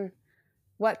mean,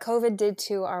 what COVID did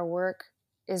to our work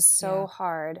is so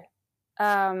hard.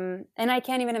 And I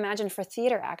can't even imagine for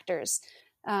theater actors,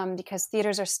 because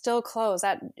theaters are still closed.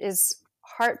 That is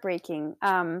heartbreaking.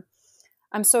 I'm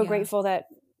so grateful that,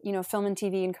 film and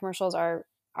TV and commercials are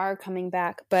coming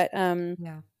back, but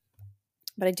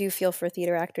I do feel for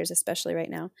theater actors, especially right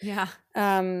now.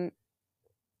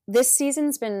 This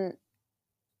season's been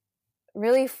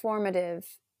really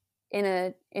formative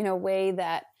in a way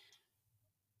that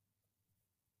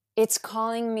it's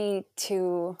calling me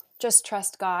to just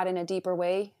trust God in a deeper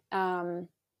way. And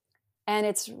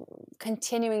it's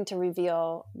continuing to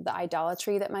reveal the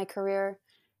idolatry that my career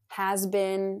has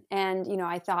been. And,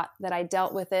 I thought that I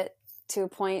dealt with it to a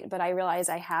point, but I realize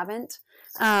I haven't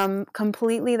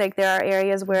completely. Like, there are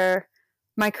areas where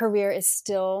my career is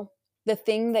still the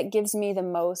thing that gives me the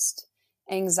most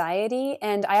anxiety.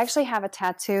 And I actually have a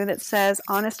tattoo that says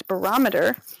Honest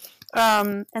Barometer.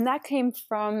 And that came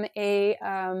from a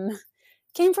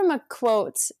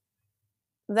quote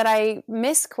that I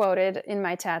misquoted in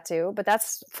my tattoo, but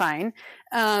that's fine.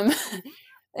 So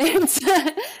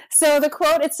the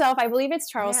quote itself, I believe it's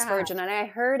Charles Spurgeon, and I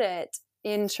heard it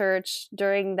in church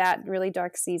during that really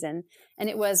dark season. And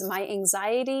it was, "My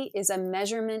anxiety is a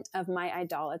measurement of my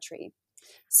idolatry."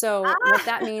 So what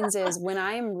that means is, when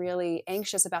I'm really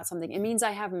anxious about something, it means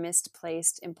I have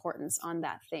misplaced importance on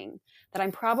that thing, that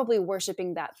I'm probably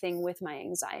worshiping that thing with my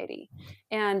anxiety.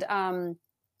 And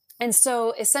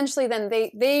so essentially then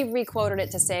they requoted it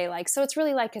to say, like, so it's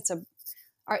really like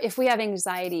if we have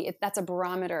anxiety, that's a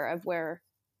barometer of where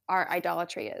our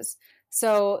idolatry is.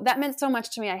 So that meant so much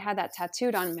to me. I had that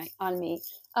tattooed on me.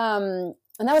 And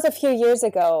that was a few years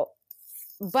ago.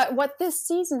 But what this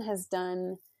season has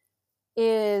done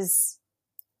is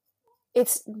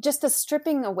it's just a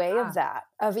stripping away of that,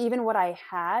 of even what I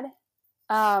had,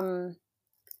 and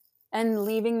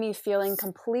leaving me feeling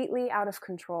completely out of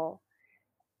control.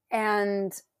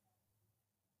 And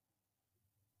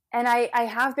I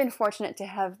have been fortunate to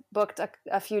have booked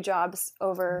a few jobs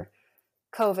over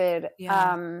COVID.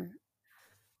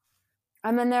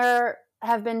 And then there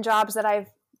have been jobs that I've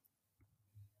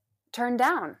turned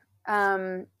down.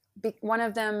 One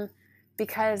of them,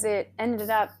 because it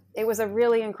was a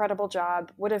really incredible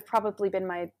job, would have probably been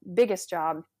my biggest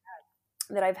job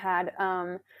that I've had.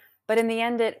 But in the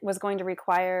end, it was going to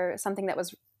require something that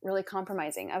was really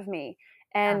compromising of me.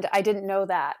 And I didn't know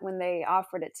that when they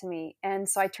offered it to me. And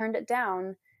so I turned it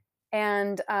down.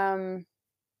 And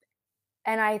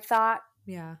I thought,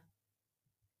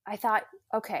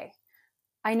 okay,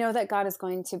 I know that God is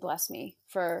going to bless me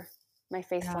for my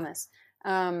faithfulness.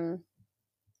 And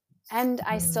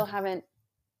I still haven't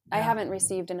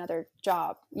received another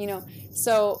job,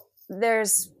 so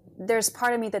there's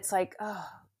part of me that's like, oh,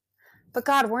 but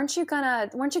God, weren't you gonna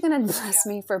bless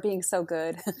me for being so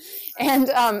good? And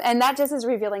that just is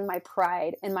revealing my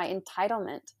pride and my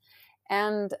entitlement.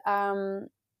 And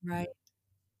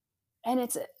and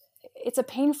it's a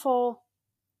painful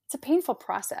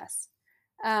process.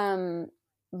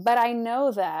 But I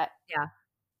know that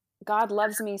God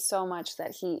loves me so much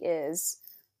that He is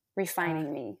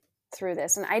refining me through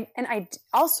this. And I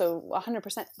also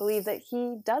 100% believe that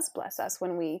He does bless us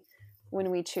when we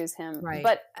choose Him.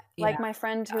 But like my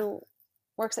friend who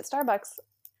works at Starbucks,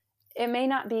 it may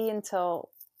not be until,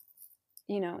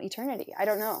 eternity. I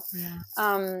don't know.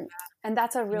 And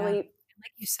that's a really,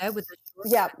 like you said, with the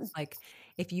like,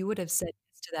 if you would have said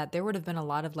yes to that, there would have been a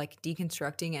lot of like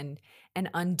deconstructing and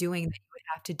undoing that you would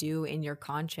have to do in your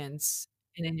conscience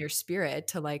and in your spirit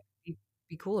to like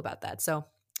be cool about that. So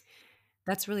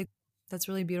that's really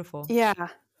beautiful.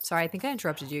 Sorry, I think I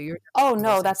interrupted you. Oh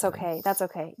no, that's okay. That's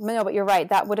okay. No, but you're right.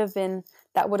 That would have been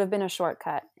a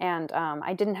shortcut. And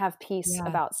I didn't have peace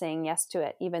about saying yes to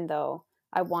it, even though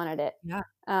I wanted it.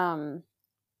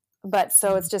 But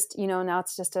so it's just, now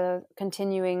it's just a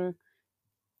continuing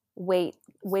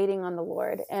waiting on the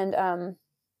Lord. And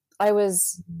I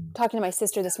was talking to my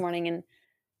sister this morning, and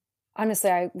honestly,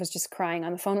 I was just crying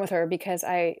on the phone with her because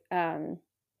when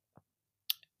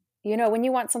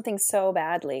you want something so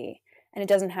badly and it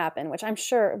doesn't happen, which I'm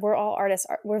sure we're all artists.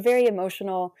 We're very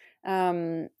emotional.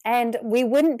 And we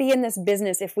wouldn't be in this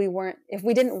business if we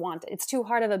didn't want it. It's too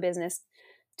hard of a business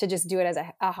to just do it as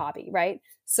a hobby. Right.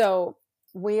 So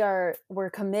we're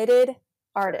committed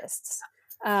artists.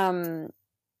 And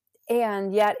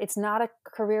yet it's not a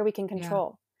career we can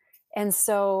control. Yeah. And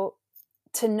so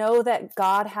to know that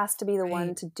God has to be the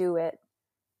one to do it,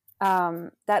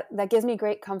 that gives me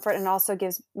great comfort, and also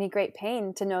gives me great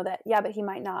pain to know that, but he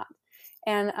might not.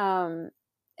 And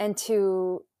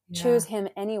to choose him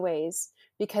anyways,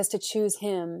 because to choose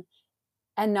him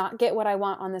and not get what I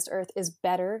want on this earth is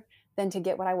better than to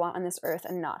get what I want on this earth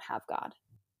and not have God.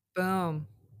 Boom.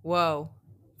 Whoa.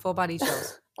 Full body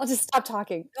chills. I'll just stop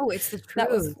talking. No, it's the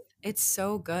truth. It's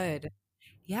so good.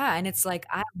 Yeah. And it's like,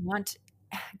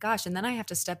 and then I have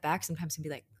to step back sometimes and be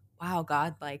like, wow,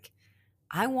 God, like,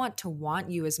 I want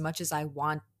you as much as I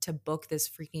want to book this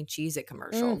freaking Cheez-It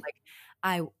commercial. Like,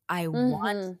 I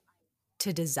want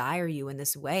to desire you in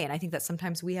this way. And I think that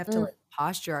sometimes we have to like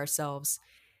posture ourselves,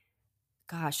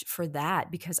 for that,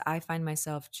 because I find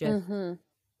myself just,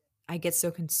 I get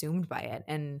so consumed by it.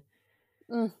 And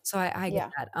so I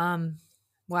get that.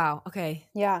 Wow. Okay.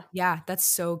 Yeah. Yeah. That's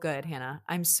so good, Hannah.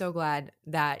 I'm so glad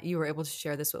that you were able to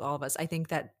share this with all of us. I think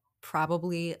that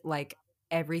probably like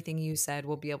everything you said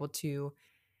will be able to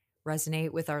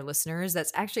resonate with our listeners.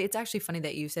 It's actually funny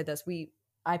that you said this.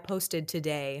 I posted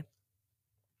today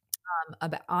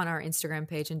about on our Instagram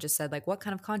page and just said like, what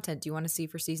kind of content do you want to see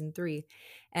for season 3?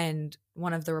 And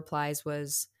one of the replies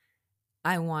was,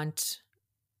 I want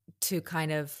to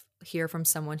kind of hear from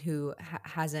someone who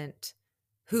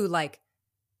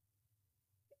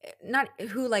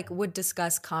would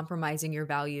discuss compromising your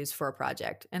values for a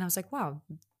project. And I was like, wow,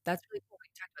 that's really cool. We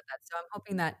talked about that. So I'm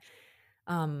hoping that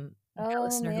the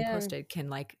listener who posted can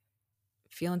like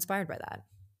feel inspired by that.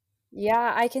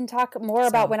 Yeah, I can talk more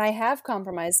about when I have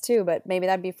compromised too, but maybe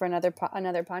that'd be for another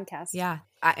podcast. Yeah.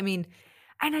 I mean,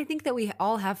 and I think that we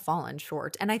all have fallen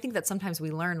short. And I think that sometimes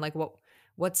we learn like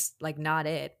what's like not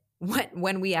it.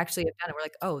 When we actually have done it, we're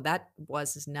like, oh, that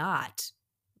wasn't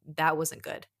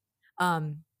good.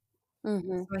 So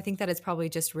I think that it's probably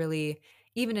just really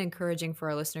even encouraging for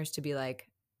our listeners to be like,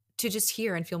 to just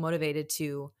hear and feel motivated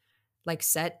to like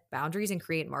set boundaries and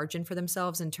create margin for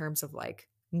themselves in terms of like,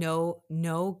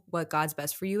 know what God's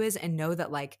best for you is, and know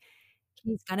that like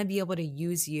he's going to be able to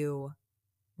use you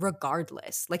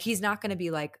regardless. Like he's not going to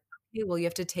be like, okay, well, you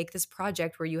have to take this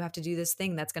project where you have to do this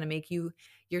thing that's going to make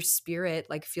your spirit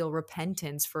like feel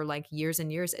repentance for like years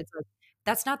and years. It's like,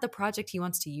 that's not the project he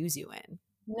wants to use you in.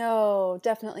 No,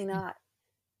 definitely not.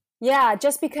 Yeah,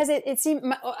 just because it seemed,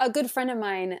 a good friend of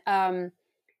mine,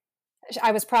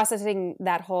 I was processing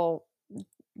that whole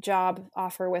job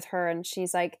offer with her, and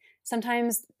she's like,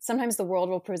 sometimes the world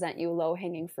will present you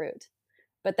low-hanging fruit,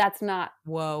 but that's not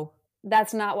what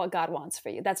God wants for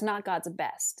you. That's not God's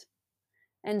best.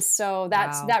 And so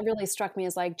that really struck me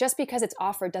as like, just because it's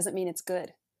offered doesn't mean it's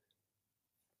good.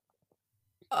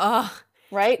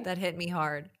 Right? That hit me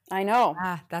hard. I know.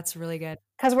 That's really good.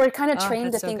 Because we're kind of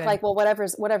trained to think like, well,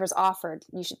 whatever's offered,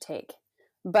 you should take.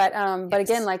 But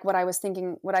again, like what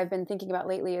I've been thinking about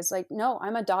lately is like, no,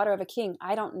 I'm a daughter of a king.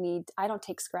 I don't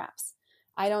take scraps.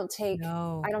 I don't take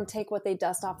what they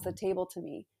dust off the table to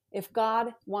me. If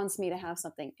God wants me to have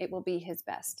something, it will be his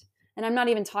best. And I'm not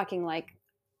even talking like,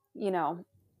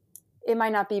 it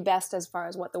might not be best as far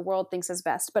as what the world thinks is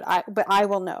best, but I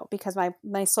will know, because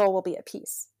my soul will be at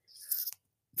peace.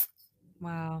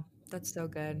 Wow. That's so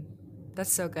good.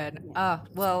 That's so good.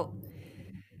 Well,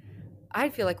 I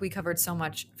feel like we covered so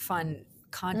much fun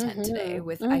content today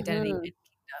with identity and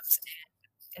kingdoms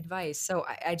and advice. So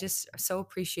I just so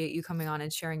appreciate you coming on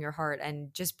and sharing your heart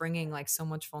and just bringing like so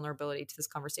much vulnerability to this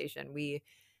conversation.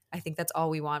 I think that's all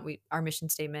we want. Our mission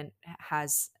statement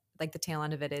has like the tail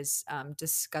end of it is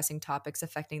discussing topics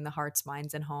affecting the hearts,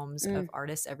 minds, and homes of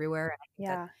artists everywhere. And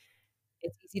I think that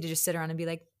it's easy to just sit around and be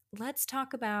like, let's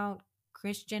talk about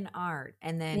Christian art.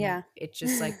 And then it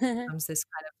just like becomes this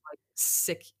kind of like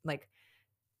sick, like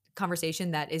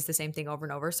conversation that is the same thing over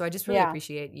and over. So I just really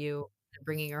appreciate you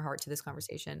bringing your heart to this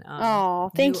conversation.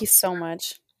 Thank you so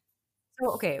much.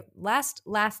 So, okay.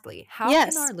 Lastly, how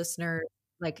can our listener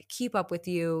like keep up with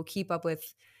you, keep up with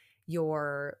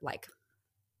your like,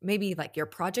 maybe like your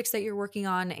projects that you're working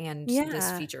on and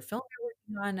this feature film you're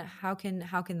working on? How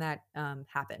can that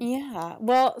happen? Yeah.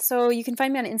 Well, so you can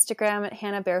find me on Instagram at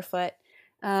Hannah Barefoot.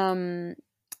 I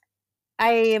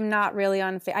am not really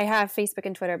on. I have Facebook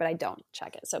and Twitter, but I don't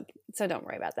check it, so don't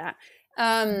worry about that.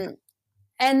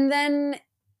 And then,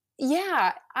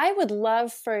 I would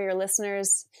love for your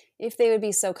listeners if they would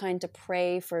be so kind to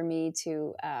pray for me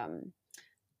to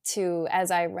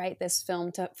as I write this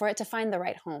film, for it to find the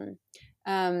right home.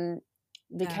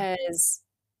 Because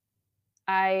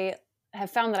I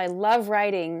have found that I love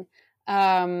writing,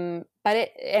 but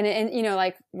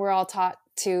like we're all taught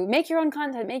to make your own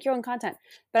content.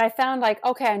 But I found like,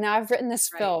 okay, now I've written this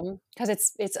film because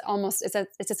it's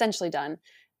essentially done.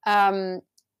 And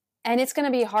it's going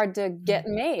to be hard to get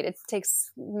made. It takes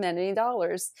many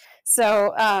dollars.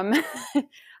 So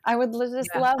I would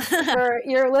just love for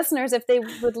your listeners, if they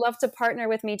would love to partner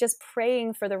with me, just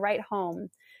praying for the right home,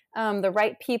 the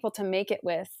right people to make it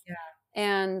with. Yeah.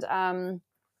 And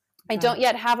I don't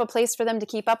yet have a place for them to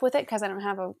keep up with it because I don't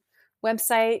have a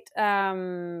website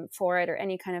for it or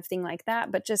any kind of thing like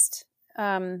that. But just,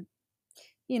 you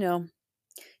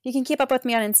can keep up with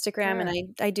me on Instagram,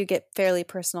 and I do get fairly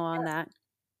personal on that,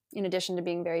 in addition to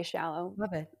being very shallow.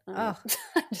 Love it.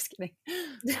 Just kidding.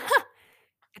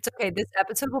 It's okay. This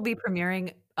episode will be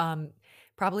premiering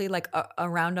probably like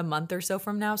around a month or so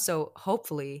from now. So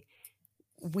hopefully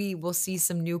we will see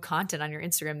some new content on your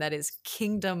Instagram that is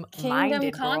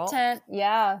kingdom-minded, content. Girl.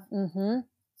 Yeah. Mm-hmm.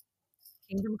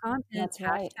 Kingdom content. That's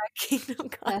right. Kingdom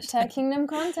content. Hashtag kingdom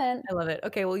content. I love it.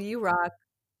 Okay, well, you rock.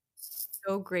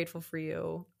 So grateful for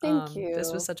you. Thank you.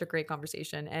 This was such a great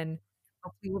conversation, and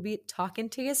hopefully we'll be talking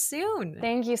to you soon.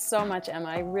 Thank you so much, Emma.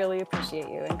 I really appreciate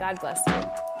you, and God bless you.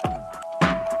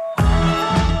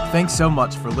 Thanks so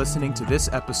much for listening to this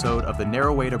episode of the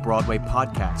Narrow Way to Broadway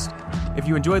podcast. If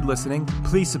you enjoyed listening,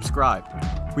 please subscribe.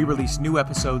 We release new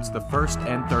episodes the first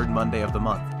and third Monday of the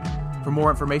month. For more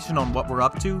information on what we're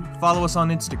up to, follow us on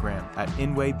Instagram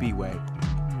 @InWayBway.